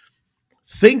translation,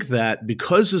 think that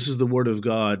because this is the word of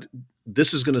God,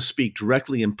 this is going to speak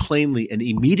directly and plainly and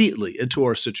immediately into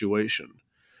our situation,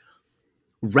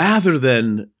 rather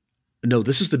than, no,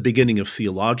 this is the beginning of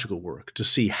theological work to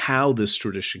see how this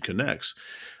tradition connects.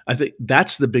 I think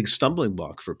that's the big stumbling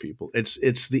block for people.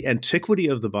 It's the antiquity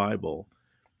of the Bible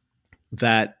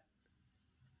that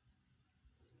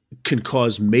can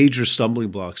cause major stumbling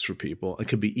blocks for people and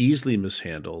can be easily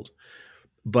mishandled,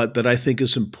 but that I think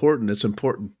is important. It's an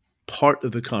important part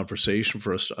of the conversation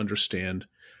for us to understand,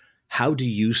 how do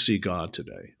you see God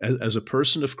today? As a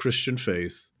person of Christian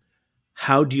faith,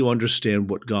 how do you understand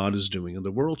what God is doing in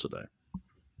the world today?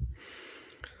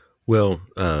 Well,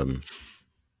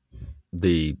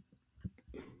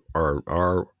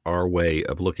 our way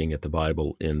of looking at the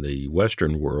Bible in the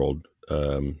Western world,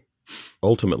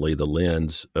 ultimately the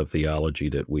lens of theology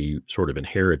that we sort of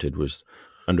inherited was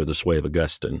under the sway of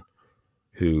Augustine,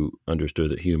 who understood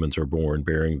that humans are born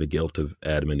bearing the guilt of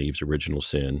Adam and Eve's original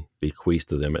sin, bequeathed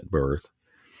to them at birth.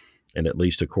 And at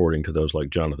least according to those like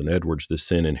Jonathan Edwards, this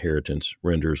sin inheritance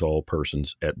renders all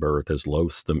persons at birth as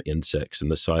loathsome insects in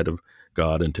the sight of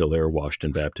God until they are washed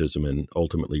in baptism and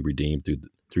ultimately redeemed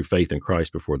through faith in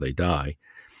Christ before they die.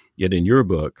 Yet in your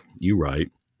book, you write,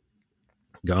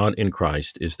 God in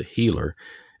Christ is the healer,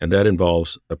 and that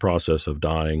involves a process of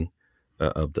dying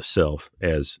of the self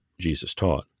as Jesus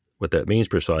taught. What that means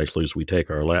precisely is we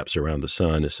take our laps around the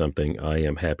sun is something I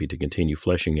am happy to continue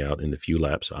fleshing out in the few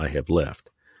laps I have left.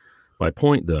 My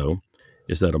point, though,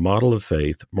 is that a model of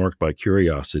faith marked by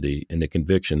curiosity and a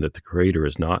conviction that the Creator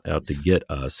is not out to get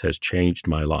us has changed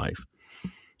my life.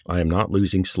 I am not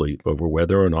losing sleep over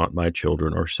whether or not my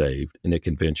children are saved in a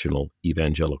conventional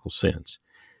evangelical sense.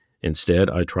 Instead,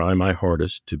 I try my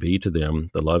hardest to be to them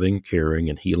the loving, caring,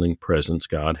 and healing presence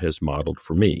God has modeled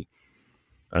for me.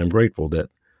 I am grateful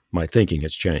that my thinking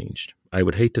has changed. I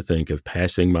would hate to think of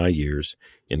passing my years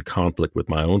in conflict with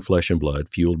my own flesh and blood,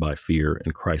 fueled by fear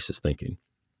and crisis thinking.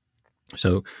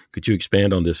 So, could you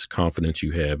expand on this confidence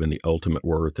you have in the ultimate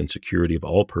worth and security of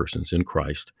all persons in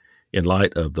Christ in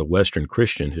light of the Western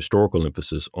Christian historical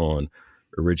emphasis on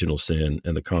original sin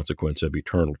and the consequence of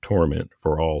eternal torment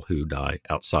for all who die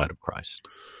outside of Christ?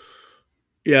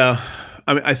 Yeah,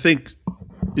 I mean, I think,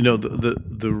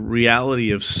 the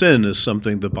reality of sin is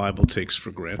something the Bible takes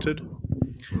for granted.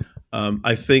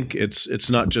 I think it's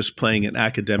not just playing an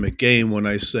academic game when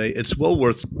I say it's well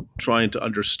worth trying to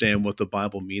understand what the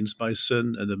Bible means by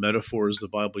sin and the metaphors the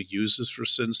Bible uses for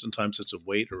sin. Sometimes it's a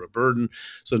weight or a burden.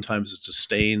 Sometimes it's a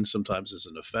stain. Sometimes it's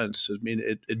an offense. I mean,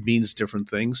 it means different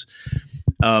things.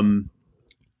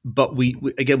 But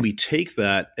we take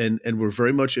that and we're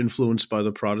very much influenced by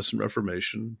the Protestant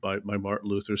Reformation, by Martin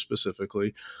Luther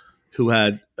specifically, who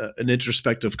had an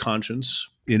introspective conscience,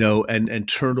 and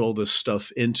turned all this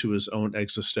stuff into his own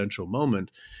existential moment,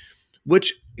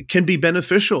 which can be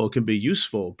beneficial, can be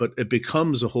useful, but it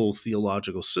becomes a whole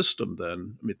theological system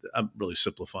then. I mean, I'm really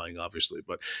simplifying, obviously,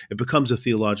 but it becomes a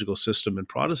theological system in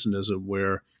Protestantism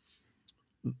where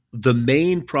the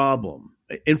main problem,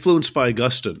 influenced by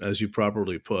Augustine, as you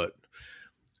properly put,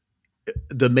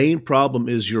 the main problem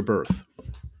is your birth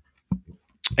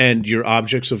and your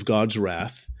objects of God's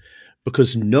wrath,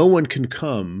 because no one can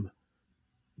come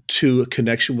to a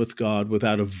connection with God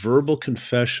without a verbal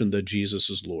confession that Jesus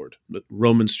is Lord.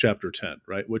 Romans chapter 10,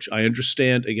 right? Which I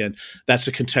understand, again, that's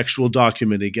a contextual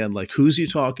document. Again, like, who's he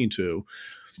talking to?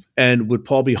 And would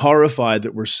Paul be horrified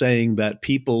that we're saying that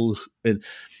people, and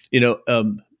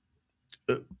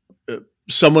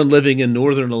someone living in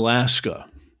northern Alaska,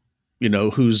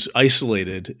 who's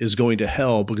isolated, is going to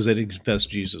hell because they didn't confess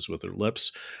Jesus with their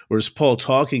lips? Or is Paul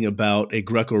talking about a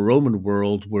Greco-Roman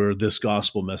world where this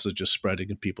gospel message is spreading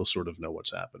and people sort of know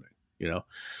what's happening?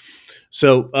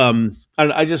 So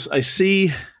I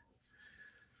see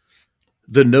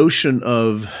the notion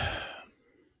of,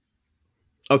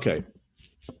 okay,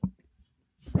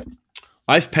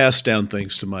 I've passed down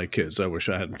things to my kids I wish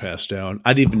I hadn't passed down.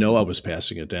 I didn't even know I was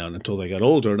passing it down until they got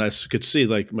older, and I could see,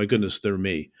 like, my goodness, they're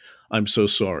me. I'm so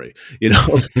sorry,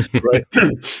 right?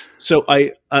 So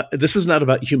this is not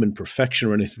about human perfection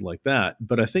or anything like that,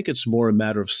 but I think it's more a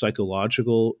matter of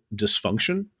psychological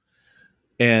dysfunction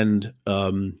and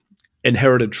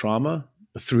inherited trauma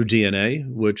through DNA,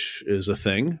 which is a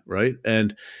thing, right?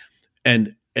 And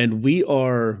we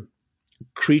are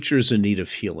creatures in need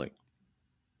of healing.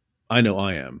 I know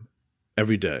I am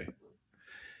every day.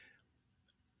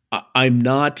 I'm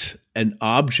not an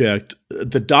object.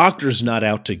 The doctor's not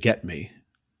out to get me,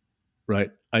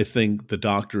 right? I think the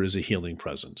doctor is a healing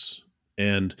presence.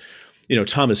 And,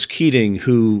 Thomas Keating,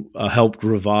 who helped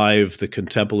revive the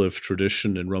contemplative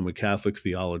tradition in Roman Catholic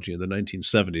theology in the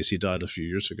 1970s, he died a few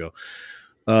years ago,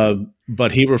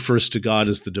 but he refers to God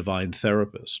as the divine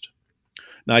therapist.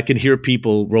 Now, I can hear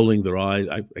people rolling their eyes.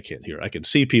 I can't hear. I can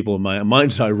see people in my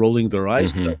mind's eye rolling their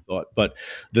eyes at that thought. But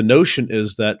the notion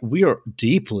is that we are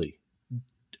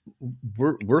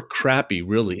we're crappy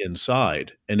really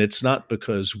inside. And it's not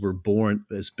because we're born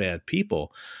as bad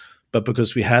people, but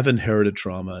because we have inherited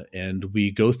trauma and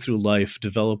we go through life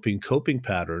developing coping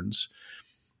patterns,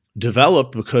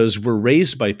 developed because we're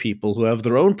raised by people who have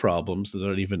their own problems. They're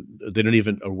not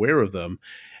even aware of them.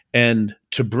 And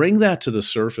to bring that to the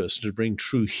surface, to bring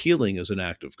true healing, is an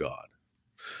act of God.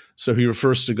 So he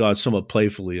refers to God somewhat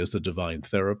playfully as the divine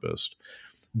therapist.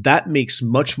 That makes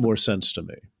much more sense to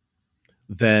me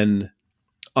than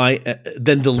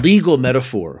the legal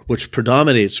metaphor, which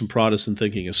predominates in Protestant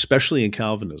thinking, especially in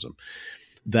Calvinism,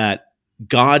 that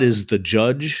God is the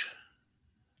judge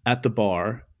at the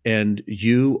bar and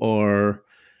you are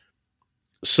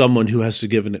someone who has to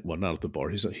give not at the bar.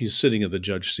 He's sitting in the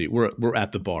judge seat. We're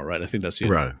at the bar, right? I think that's the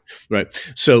right.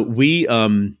 Right. So we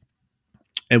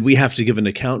have to give an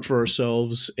account for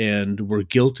ourselves, and we're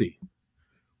guilty.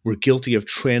 We're guilty of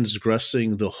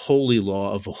transgressing the holy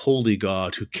law of a holy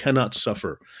God who cannot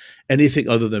suffer anything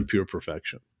other than pure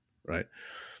perfection, right?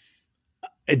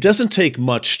 It doesn't take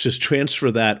much to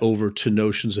transfer that over to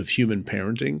notions of human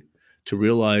parenting to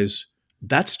realize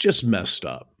that's just messed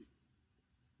up.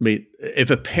 I mean,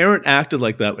 if a parent acted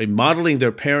like that, modeling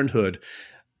their parenthood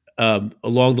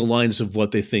along the lines of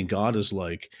what they think God is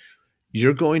like,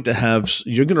 you're going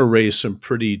to raise some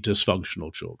pretty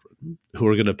dysfunctional children who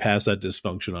are going to pass that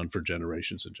dysfunction on for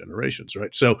generations and generations,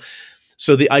 right? So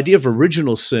the idea of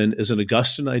original sin is an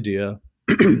Augustine idea.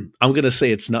 I'm going to say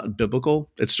it's not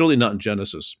biblical. It's certainly not in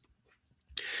Genesis.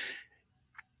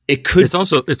 It's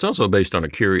also based on a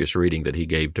curious reading that he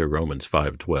gave to Romans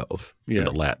 5:12 in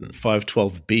the Latin.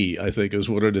 5:12b, I think, is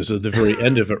what it is at the very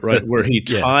end of it, right? Where he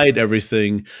tied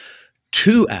everything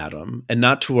to Adam and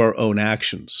not to our own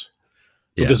actions.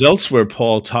 Because elsewhere,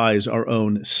 Paul ties our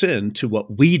own sin to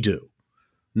what we do,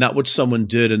 not what someone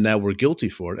did and now we're guilty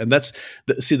for it. And that's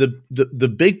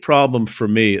the big problem for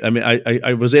me. I mean,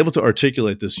 I was able to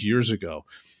articulate this years ago.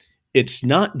 It's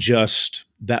not just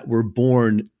that we're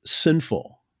born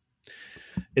sinful.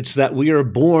 It's that we are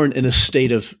born in a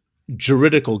state of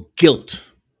juridical guilt.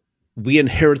 We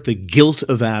inherit the guilt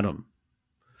of Adam,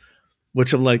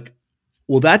 which I'm like,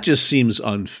 well, that just seems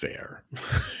unfair.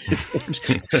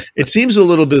 It seems a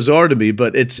little bizarre to me,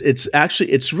 but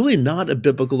it's really not a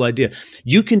biblical idea.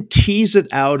 You can tease it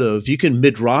you can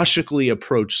midrashically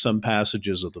approach some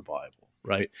passages of the Bible,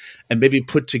 right? And maybe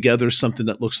put together something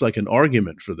that looks like an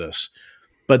argument for this.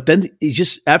 But then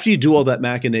after you do all that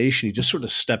machination, you just sort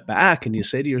of step back and you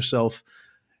say to yourself,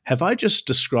 have I just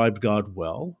described God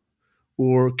well?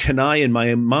 Or can I, in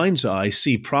my mind's eye,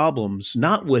 see problems,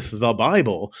 not with the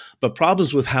Bible, but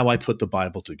problems with how I put the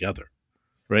Bible together,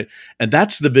 right? And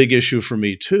that's the big issue for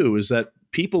me, too, is that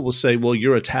people will say, well,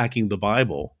 you're attacking the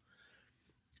Bible.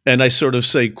 And I sort of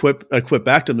say, quip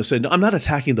back to them and say, no, I'm not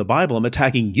attacking the Bible, I'm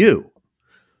attacking you.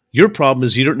 Your problem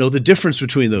is you don't know the difference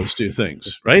between those two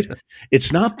things, right?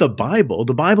 It's not the Bible.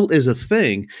 The Bible is a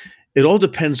thing. It all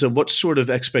depends on what sort of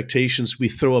expectations we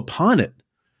throw upon it,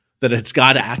 that it's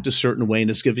got to act a certain way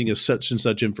and it's giving us such and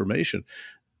such information.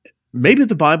 Maybe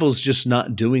the Bible is just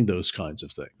not doing those kinds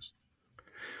of things.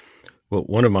 Well,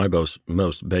 one of my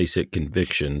most basic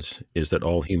convictions is that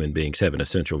all human beings have an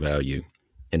essential value.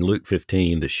 In Luke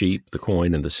 15, the sheep, the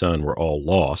coin, and the son were all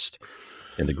lost.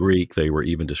 In the Greek, they were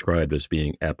even described as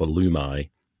being apolumai,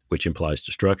 which implies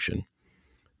destruction.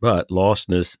 But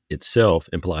lostness itself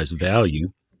implies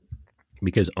value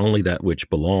because only that which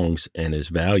belongs and is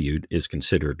valued is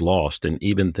considered lost, and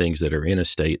even things that are in a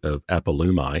state of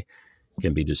apolumai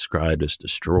can be described as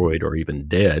destroyed or even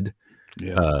dead.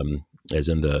 Yeah. As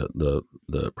in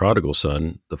the prodigal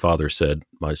son, the father said,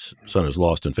 "My son is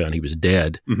lost and found. He was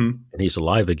dead, and he's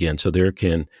alive again." So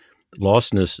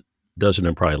lostness doesn't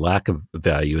imply lack of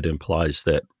value. It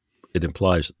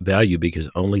implies value because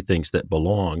only things that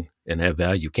belong and have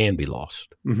value can be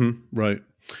lost. Right.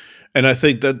 And I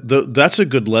think that that's a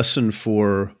good lesson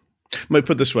for, I might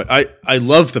put it this way. I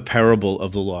love the parable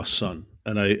of the lost son,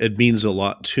 and it means a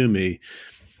lot to me.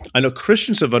 I know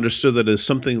Christians have understood that as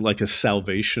something like a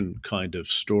salvation kind of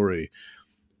story,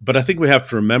 but I think we have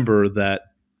to remember that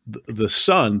the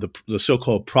son, the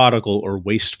so-called prodigal or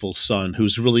wasteful son,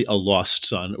 who's really a lost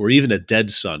son, or even a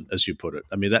dead son, as you put it.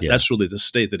 I mean, that's really the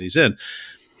state that he's in.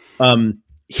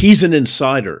 He's an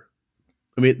insider.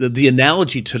 I mean, the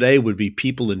analogy today would be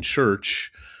people in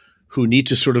church who need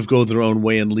to sort of go their own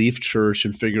way and leave church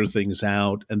and figure things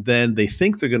out, and then they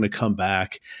think they're going to come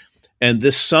back. And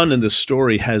this son in the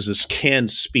story has this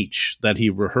canned speech that he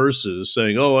rehearses,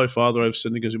 saying, "Oh, my father, I've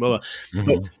sinned against you." Blah,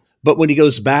 blah. But when he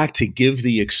goes back to give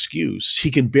the excuse, he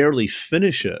can barely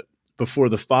finish it before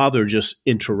the father just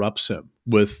interrupts him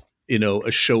with,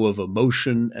 a show of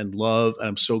emotion and love. And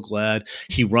I'm so glad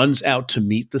he runs out to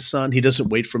meet the son. He doesn't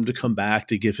wait for him to come back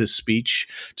to give his speech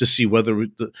to see whether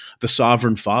the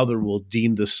sovereign father will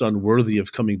deem the son worthy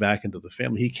of coming back into the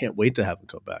family. He can't wait to have him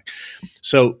come back.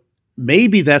 So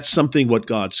maybe that's something what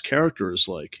God's character is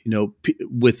like,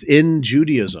 within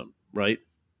Judaism, right?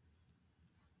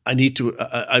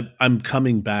 I'm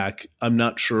coming back. I'm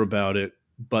not sure about it,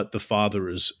 but the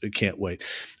Father can't wait.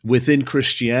 Within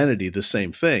Christianity, the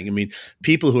same thing. I mean,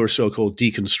 people who are so-called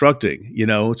deconstructing,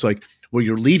 it's like, well,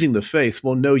 you're leaving the faith.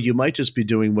 Well, no, you might just be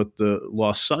doing what the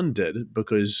lost son did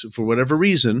because for whatever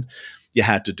reason, you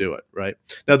had to do it, right?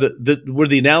 Now, where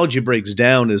the analogy breaks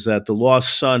down is that the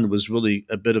lost son was really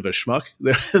a bit of a schmuck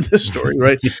there in this story,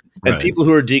 right? And people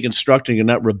who are deconstructing and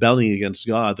not rebelling against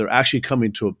God, they're actually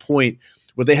coming to a point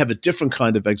where they have a different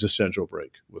kind of existential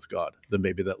break with God than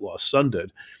maybe that lost son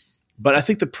did. But I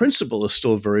think the principle is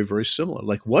still very, very similar.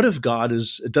 Like, what if God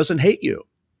doesn't hate you?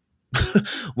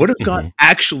 What if God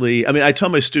actually, I tell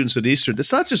my students at Easter,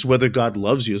 it's not just whether God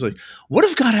loves you. It's like, what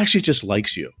if God actually just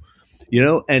likes you,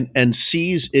 and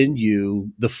sees in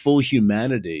you the full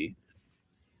humanity,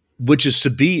 which is to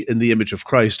be in the image of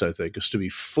Christ, I think, is to be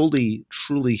fully,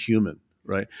 truly human,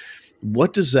 right?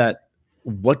 What does that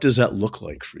look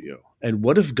like for you? And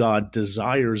what if God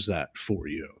desires that for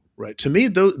you, right? To me,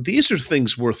 these are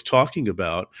things worth talking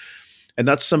about, and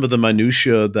not some of the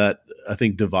minutia that I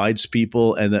think divides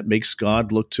people and that makes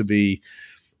God look to be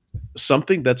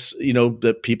something that's,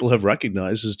 that people have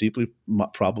recognized as deeply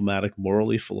problematic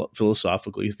morally,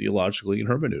 philosophically, theologically, and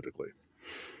hermeneutically.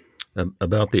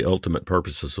 About the ultimate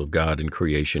purposes of God in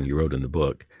creation you wrote in the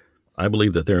book, I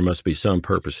believe that there must be some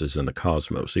purposes in the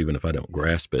cosmos, even if I don't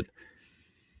grasp it,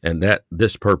 and that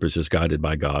this purpose is guided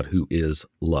by God, who is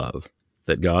love.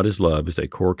 That God is love is a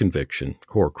core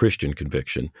Christian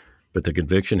conviction, but the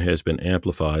conviction has been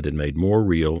amplified and made more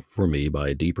real for me by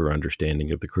a deeper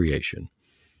understanding of the creation.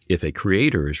 If a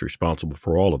creator is responsible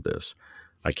for all of this,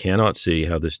 I cannot see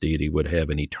how this deity would have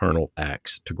an eternal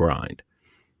axe to grind.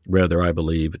 Rather, I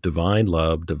believe divine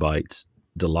love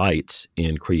delights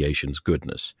in creation's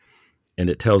goodness, and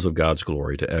it tells of God's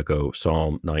glory, to echo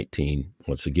Psalm 19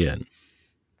 once again.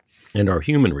 And our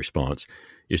human response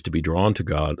is to be drawn to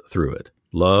God through it.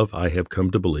 Love, I have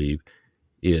come to believe,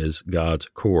 is God's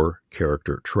core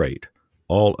character trait.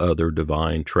 All other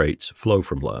divine traits flow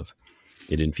from love.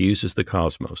 It infuses the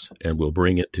cosmos and will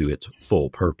bring it to its full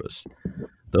purpose.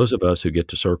 Those of us who get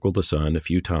to circle the sun a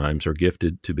few times are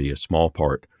gifted to be a small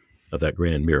part of that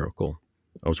grand miracle.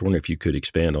 I was wondering if you could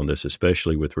expand on this,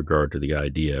 especially with regard to the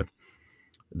idea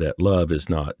that love is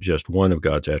not just one of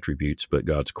God's attributes, but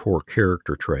God's core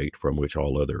character trait from which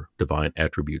all other divine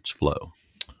attributes flow.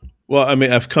 Well,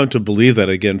 I've come to believe that,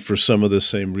 again, for some of the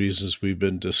same reasons we've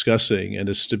been discussing, and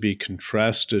it's to be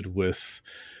contrasted with,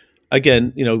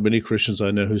 again, many Christians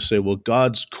I know who say, well,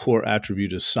 God's core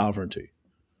attribute is sovereignty.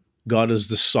 God is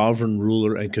the sovereign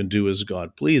ruler and can do as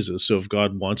God pleases. So if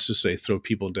God wants to, say, throw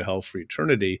people into hell for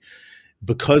eternity,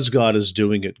 because God is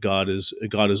doing it, God is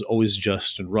always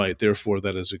just and right. Therefore,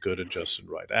 that is a good and just and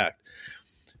right act.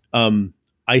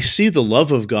 I see the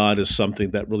love of God as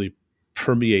something that really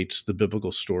permeates the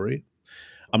biblical story.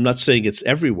 I'm not saying it's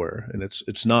everywhere, and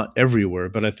it's not everywhere,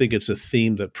 but I think it's a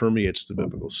theme that permeates the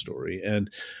biblical story. And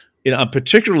I'm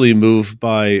particularly moved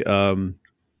by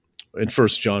in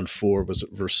First John 4, was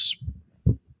it verse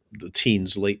the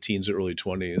teens, late teens, early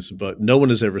 20s? But no one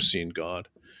has ever seen God.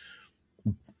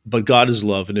 But God is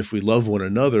love, and if we love one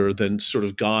another, then sort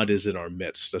of God is in our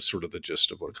midst. That's sort of the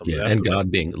gist of what comes Yeah, after and that. God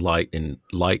being light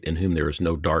in whom there is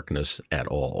no darkness at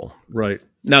all. Right.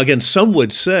 Now, again, some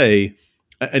would say,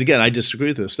 and again, I disagree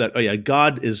with this, that,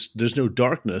 there's no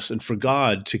darkness. And for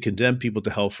God to condemn people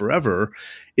to hell forever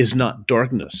is not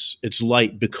darkness. It's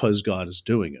light because God is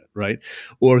doing it, right?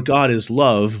 Or God is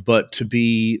love, but to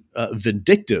be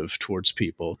vindictive towards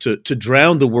people, to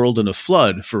drown the world in a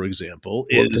flood, for example,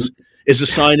 Well, is a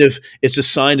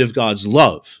sign of God's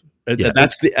love. yeah,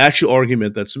 That's the actual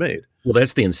argument that's made. well,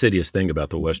 that's the insidious thing about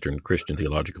the Western Christian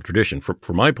theological tradition,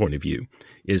 from my point of view,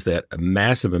 is that a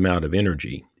massive amount of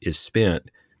energy is spent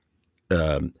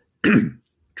um,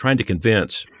 trying to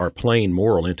convince our plain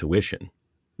moral intuition,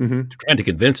 Mm-hmm. trying to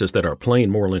convince us that our plain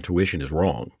moral intuition is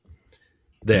wrong,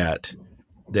 that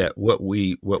what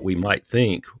we might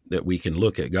think that we can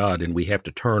look at God and we have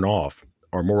to turn off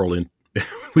our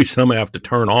we somehow have to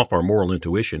turn off our moral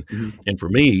intuition. Mm-hmm. And for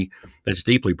me, that's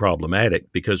deeply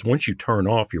problematic, because once you turn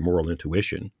off your moral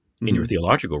intuition in your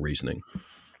theological reasoning,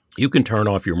 you can turn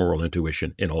off your moral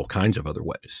intuition in all kinds of other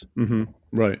ways. Mm-hmm.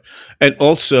 Right. And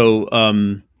also,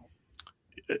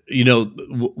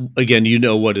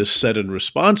 again, what is said in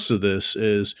response to this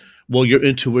is, well, your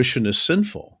intuition is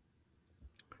sinful.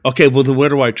 Okay, well, then where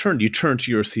do I turn? You turn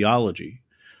to your theology.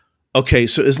 Okay,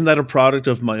 so isn't that a product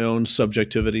of my own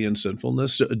subjectivity and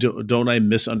sinfulness? Don't I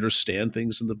misunderstand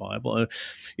things in the Bible?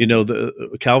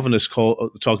 The Calvinists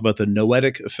talk about the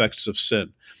noetic effects of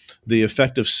sin, the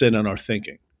effect of sin on our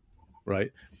thinking,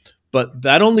 right? But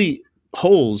that only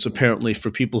holds apparently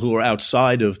for people who are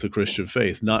outside of the Christian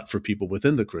faith, not for people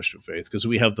within the Christian faith, because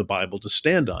we have the Bible to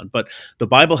stand on. But the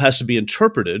Bible has to be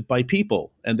interpreted by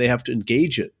people, and they have to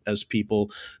engage it as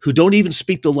people who don't even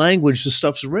speak the language the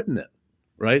stuff's written in,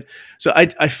 right? So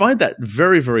I find that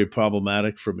very, very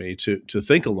problematic for me to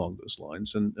think along those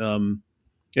lines. And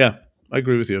I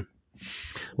agree with you.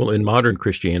 Well, in modern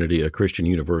Christianity, a Christian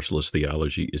Universalist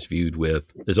theology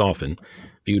is often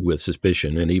viewed with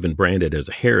suspicion and even branded as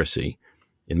a heresy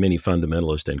in many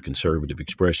fundamentalist and conservative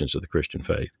expressions of the Christian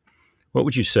faith. What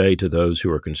would you say to those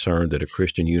who are concerned that a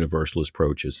Christian Universalist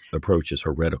approach is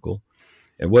heretical?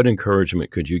 And what encouragement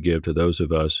could you give to those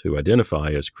of us who identify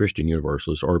as Christian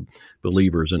Universalists or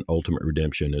believers in ultimate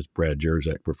redemption, as Brad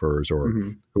Jerzak prefers, or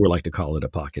who would like to call it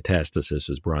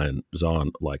apokatastasis, as Brian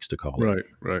Zahn likes to call it?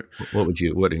 Right.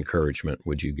 What encouragement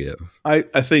would you give? I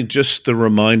think just the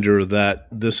reminder that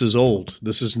this is old.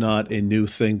 This is not a new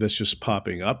thing that's just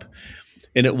popping up.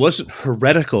 And it wasn't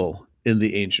heretical in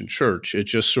the ancient church. It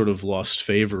just sort of lost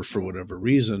favor for whatever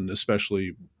reason,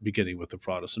 especially beginning with the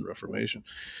Protestant Reformation.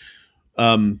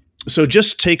 So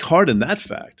just take heart in that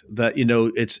fact that,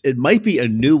 it might be a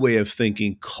new way of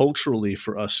thinking culturally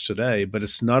for us today, but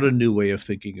it's not a new way of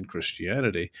thinking in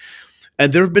Christianity.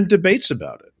 And there have been debates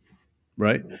about it,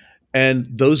 right? And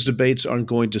those debates aren't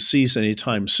going to cease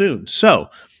anytime soon. So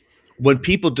when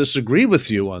people disagree with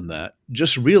you on that,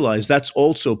 just realize that's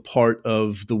also part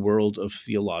of the world of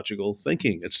theological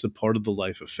thinking. It's the part of the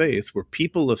life of faith where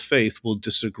people of faith will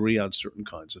disagree on certain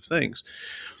kinds of things.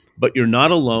 But you're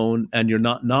not alone, and you're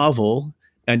not novel,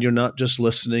 and you're not just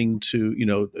listening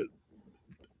to,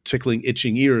 tickling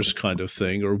itching ears kind of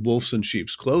thing, or wolves in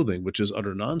sheep's clothing, which is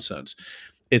utter nonsense.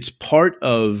 It's part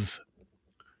of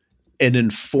an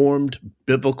informed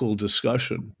biblical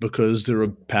discussion, because there are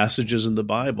passages in the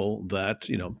Bible that,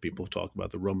 people talk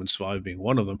about the Romans 5 being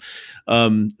one of them,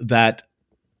 that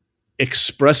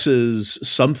expresses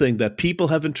something that people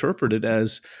have interpreted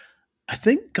as, I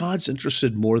think God's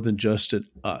interested more than just in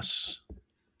us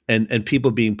and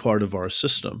people being part of our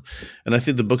system. And I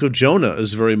think the book of Jonah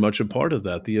is very much a part of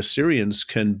that. The Assyrians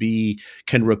can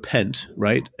repent,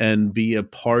 right, and be a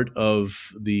part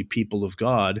of the people of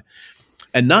God,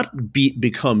 and not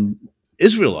become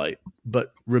Israelite,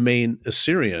 but remain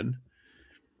Assyrian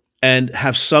and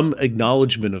have some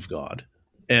acknowledgement of God.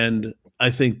 And I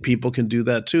think people can do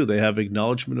that too. They have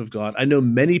acknowledgement of God. I know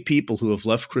many people who have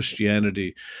left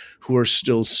Christianity who are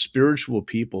still spiritual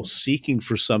people seeking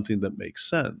for something that makes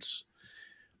sense.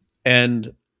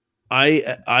 And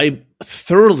I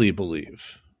thoroughly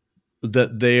believe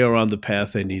that they are on the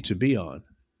path they need to be on.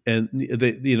 And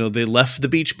they left the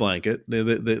beach blanket. They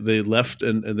left,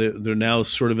 and they're now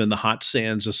sort of in the hot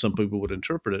sands, as some people would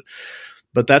interpret it.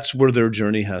 But that's where their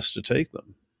journey has to take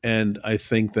them. And I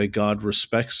think that God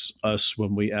respects us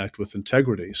when we act with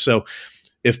integrity. So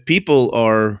if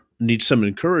people need some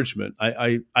encouragement,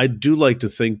 I do like to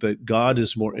think that God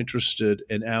is more interested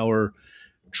in our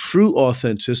true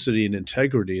authenticity and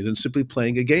integrity than simply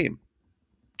playing a game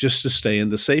just to stay in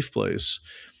the safe place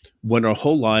when our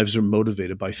whole lives are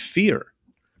motivated by fear.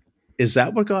 Is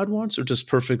that what God wants, or does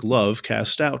perfect love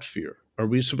cast out fear? Are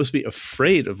we supposed to be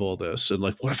afraid of all this? And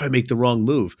like, what if I make the wrong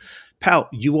move? Pal,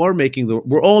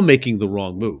 we're all making the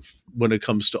wrong move when it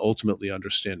comes to ultimately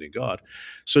understanding God.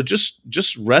 So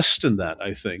just rest in that,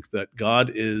 I think, that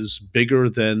God is bigger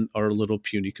than our little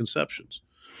puny conceptions.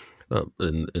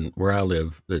 And where I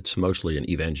live, it's mostly an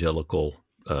evangelical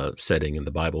setting in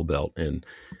the Bible Belt. And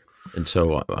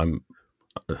so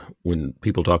when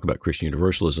people talk about Christian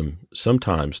Universalism,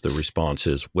 sometimes the response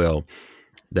is, well,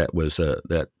 that was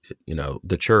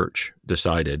the church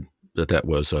decided that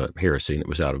was a heresy and it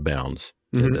was out of bounds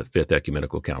in the Fifth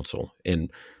Ecumenical Council.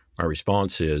 And my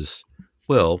response is,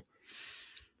 well,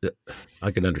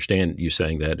 I can understand you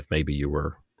saying that if maybe you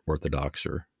were Orthodox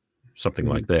or something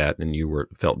like that, and you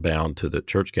felt bound to the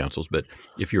church councils. But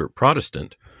if you're a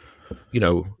Protestant,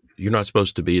 you're not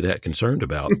supposed to be that concerned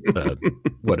about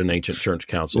what an ancient church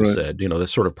council said.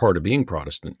 That's sort of part of being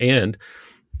Protestant. And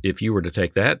if you were to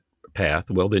take that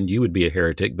path, well, then you would be a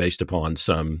heretic based upon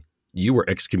you were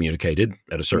excommunicated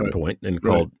at a certain point and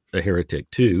called a heretic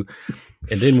too.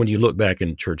 And then when you look back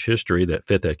in church history, that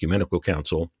Fifth Ecumenical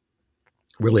Council,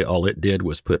 really all it did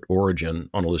was put Origen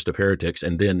on a list of heretics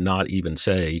and then not even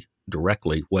say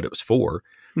directly what it was for.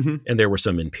 And there were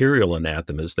some imperial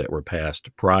anathemas that were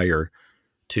passed prior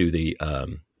to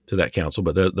that council,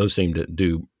 but those seem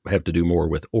to have to do more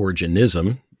with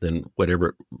Origenism than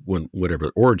whatever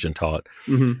Origen taught.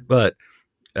 But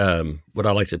what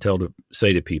I like to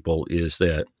say to people is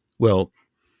that, well,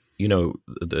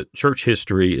 the church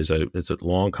history is a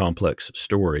long, complex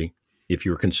story. If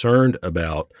you're concerned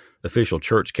about official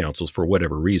church councils for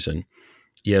whatever reason,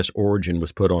 yes, Origen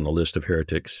was put on a list of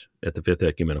heretics at the Fifth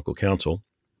Ecumenical Council.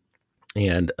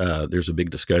 And there's a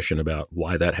big discussion about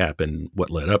why that happened, what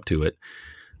led up to it.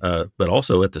 But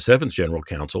also at the Seventh General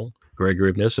Council, Gregory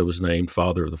of Nyssa was named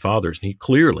Father of the Fathers, and he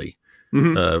clearly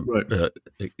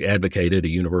advocated a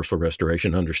universal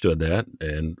restoration, understood that,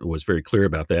 and was very clear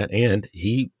about that. And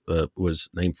he was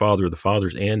named Father of the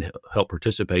Fathers and helped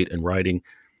participate in writing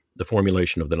the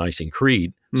formulation of the Nicene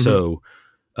Creed. So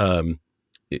in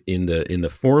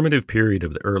the formative period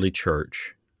of the early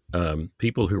church,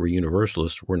 people who were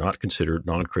Universalists were not considered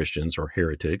non-Christians or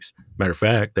heretics. Matter of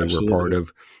fact, they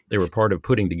were part of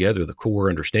putting together the core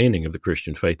understanding of the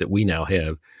Christian faith that we now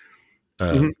have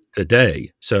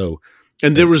today. So,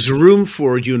 and there was room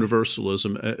for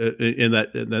universalism in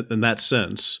that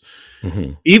sense,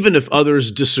 even if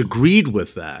others disagreed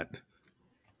with that.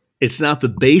 It's not the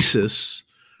basis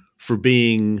for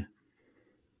being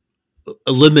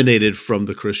eliminated from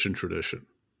the Christian tradition.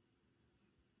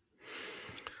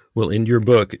 Well, in your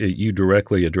book, you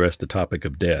directly address the topic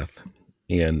of death.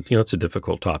 And, it's a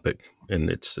difficult topic, and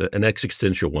it's an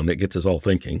existential one that gets us all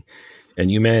thinking. And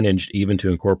you managed even to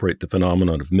incorporate the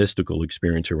phenomenon of mystical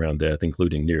experience around death,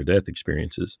 including near-death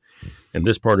experiences. And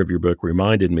this part of your book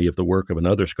reminded me of the work of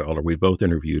another scholar we've both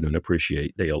interviewed and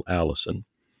appreciate, Dale Allison.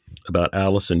 About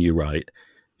Allison, you write,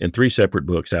 in 3 separate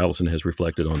books, Allison has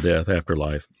reflected on death,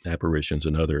 afterlife, apparitions,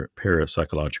 and other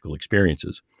parapsychological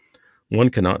experiences. One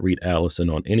cannot read Allison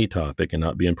on any topic and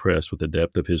not be impressed with the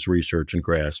depth of his research and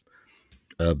grasp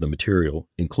of the material,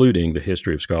 including the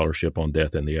history of scholarship on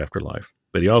death and the afterlife.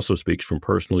 But he also speaks from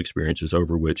personal experiences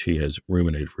over which he has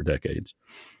ruminated for decades.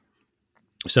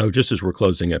 So just as we're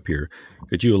closing up here,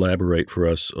 could you elaborate for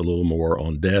us a little more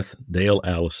on death, Dale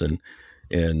Allison,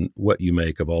 and what you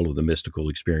make of all of the mystical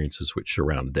experiences which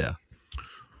surround death?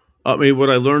 I mean, what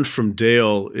I learned from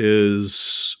Dale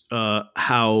is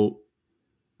how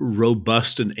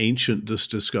robust and ancient this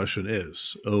discussion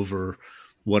is over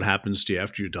what happens to you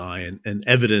after you die, and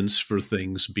evidence for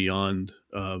things beyond,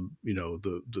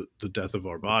 the death of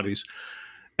our bodies.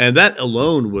 And that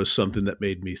alone was something that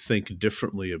made me think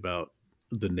differently about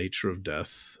the nature of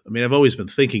death. I mean, I've always been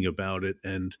thinking about it,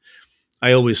 and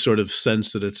I always sort of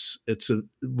sense that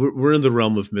we're in the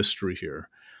realm of mystery here.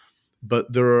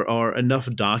 But there are enough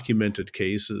documented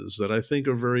cases that I think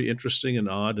are very interesting and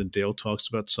odd, and Dale talks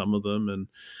about some of them. And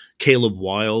Caleb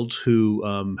Wilde, who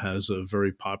has a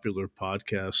very popular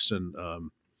podcast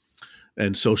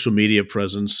and social media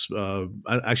presence. I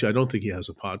don't think he has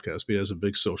a podcast, but he has a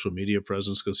big social media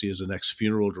presence because he is an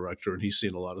ex-funeral director, and he's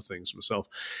seen a lot of things himself.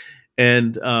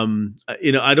 And,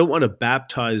 I don't want to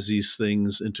baptize these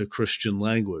things into Christian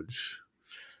language.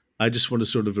 I just want to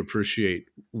sort of appreciate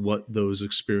what those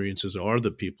experiences are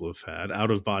that people have had.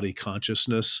 Out-of-body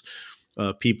consciousness,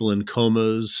 people in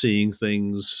comas seeing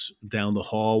things down the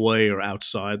hallway or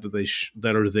outside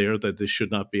that are there that they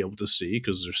should not be able to see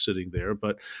because they're sitting there,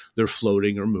 but they're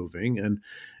floating or moving.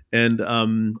 And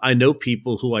I know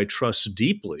people who I trust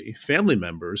deeply, family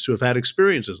members who have had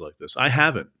experiences like this. I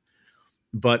haven't,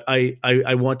 but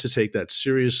I want to take that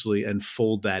seriously and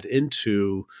fold that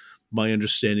into my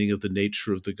understanding of the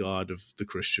nature of the God of the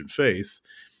Christian faith.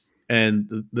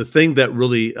 And the thing that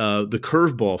really, the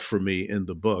curveball for me in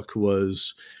the book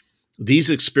was these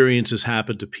experiences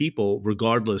happen to people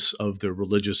regardless of their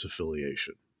religious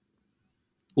affiliation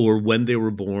or when they were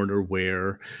born or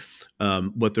where,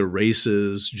 what their race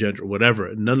is, gender,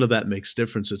 whatever. None of that makes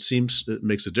difference. It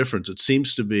makes a difference. It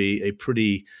seems to be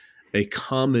a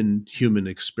common human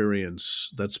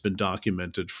experience that's been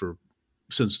documented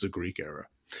since the Greek era.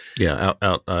 Yeah,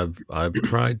 I've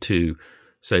tried to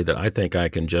say that I think I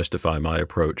can justify my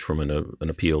approach from an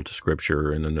appeal to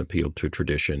Scripture and an appeal to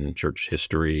tradition, church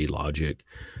history, logic.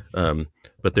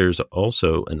 But there's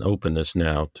also an openness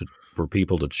now for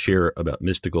people to share about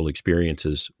mystical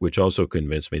experiences, which also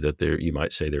convinced me that you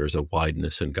might say there is a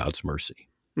wideness in God's mercy.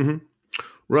 Mm-hmm.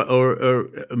 Or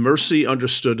mercy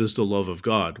understood as the love of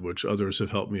God, which others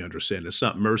have helped me understand. It's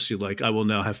not mercy like I will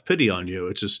now have pity on you.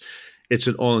 It's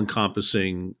an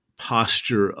all-encompassing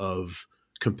posture of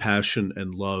compassion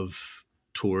and love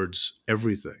towards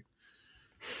everything.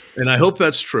 And I hope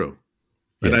that's true.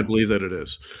 And I believe that it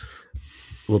is.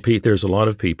 Well, Pete, there's a lot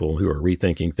of people who are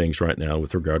rethinking things right now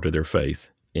with regard to their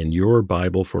faith. And your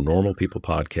Bible for Normal People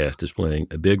podcast is playing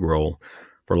a big role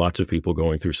for lots of people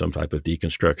going through some type of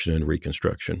deconstruction and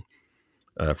reconstruction.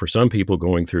 For some people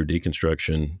going through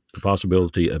deconstruction, the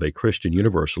possibility of a Christian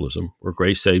Universalism, where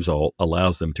grace saves all,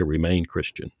 allows them to remain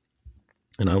Christian.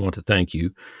 And I want to thank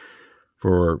you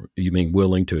for you being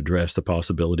willing to address the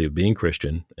possibility of being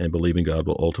Christian and believing God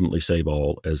will ultimately save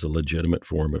all as a legitimate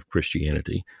form of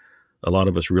Christianity. A lot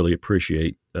of us really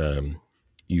appreciate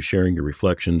you sharing your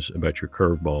reflections about your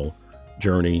curveball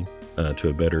journey to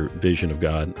a better vision of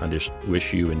God. I just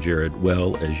wish you and Jared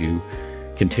well as you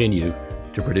continue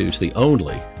to produce the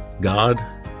only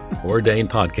God-ordained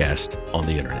podcast on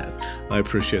the internet. I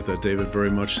appreciate that, David,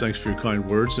 very much. Thanks for your kind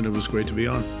words, and it was great to be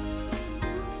on.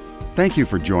 Thank you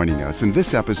for joining us in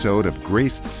this episode of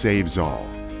Grace Saves All.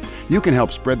 You can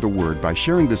help spread the word by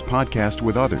sharing this podcast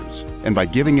with others and by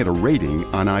giving it a rating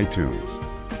on iTunes.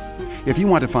 If you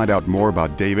want to find out more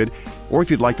about David, or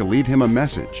if you'd like to leave him a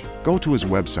message, go to his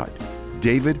website,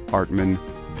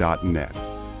 davidartman.net.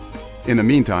 In the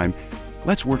meantime,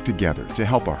 let's work together to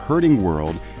help a hurting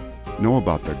world know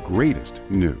about the greatest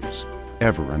news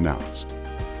ever announced.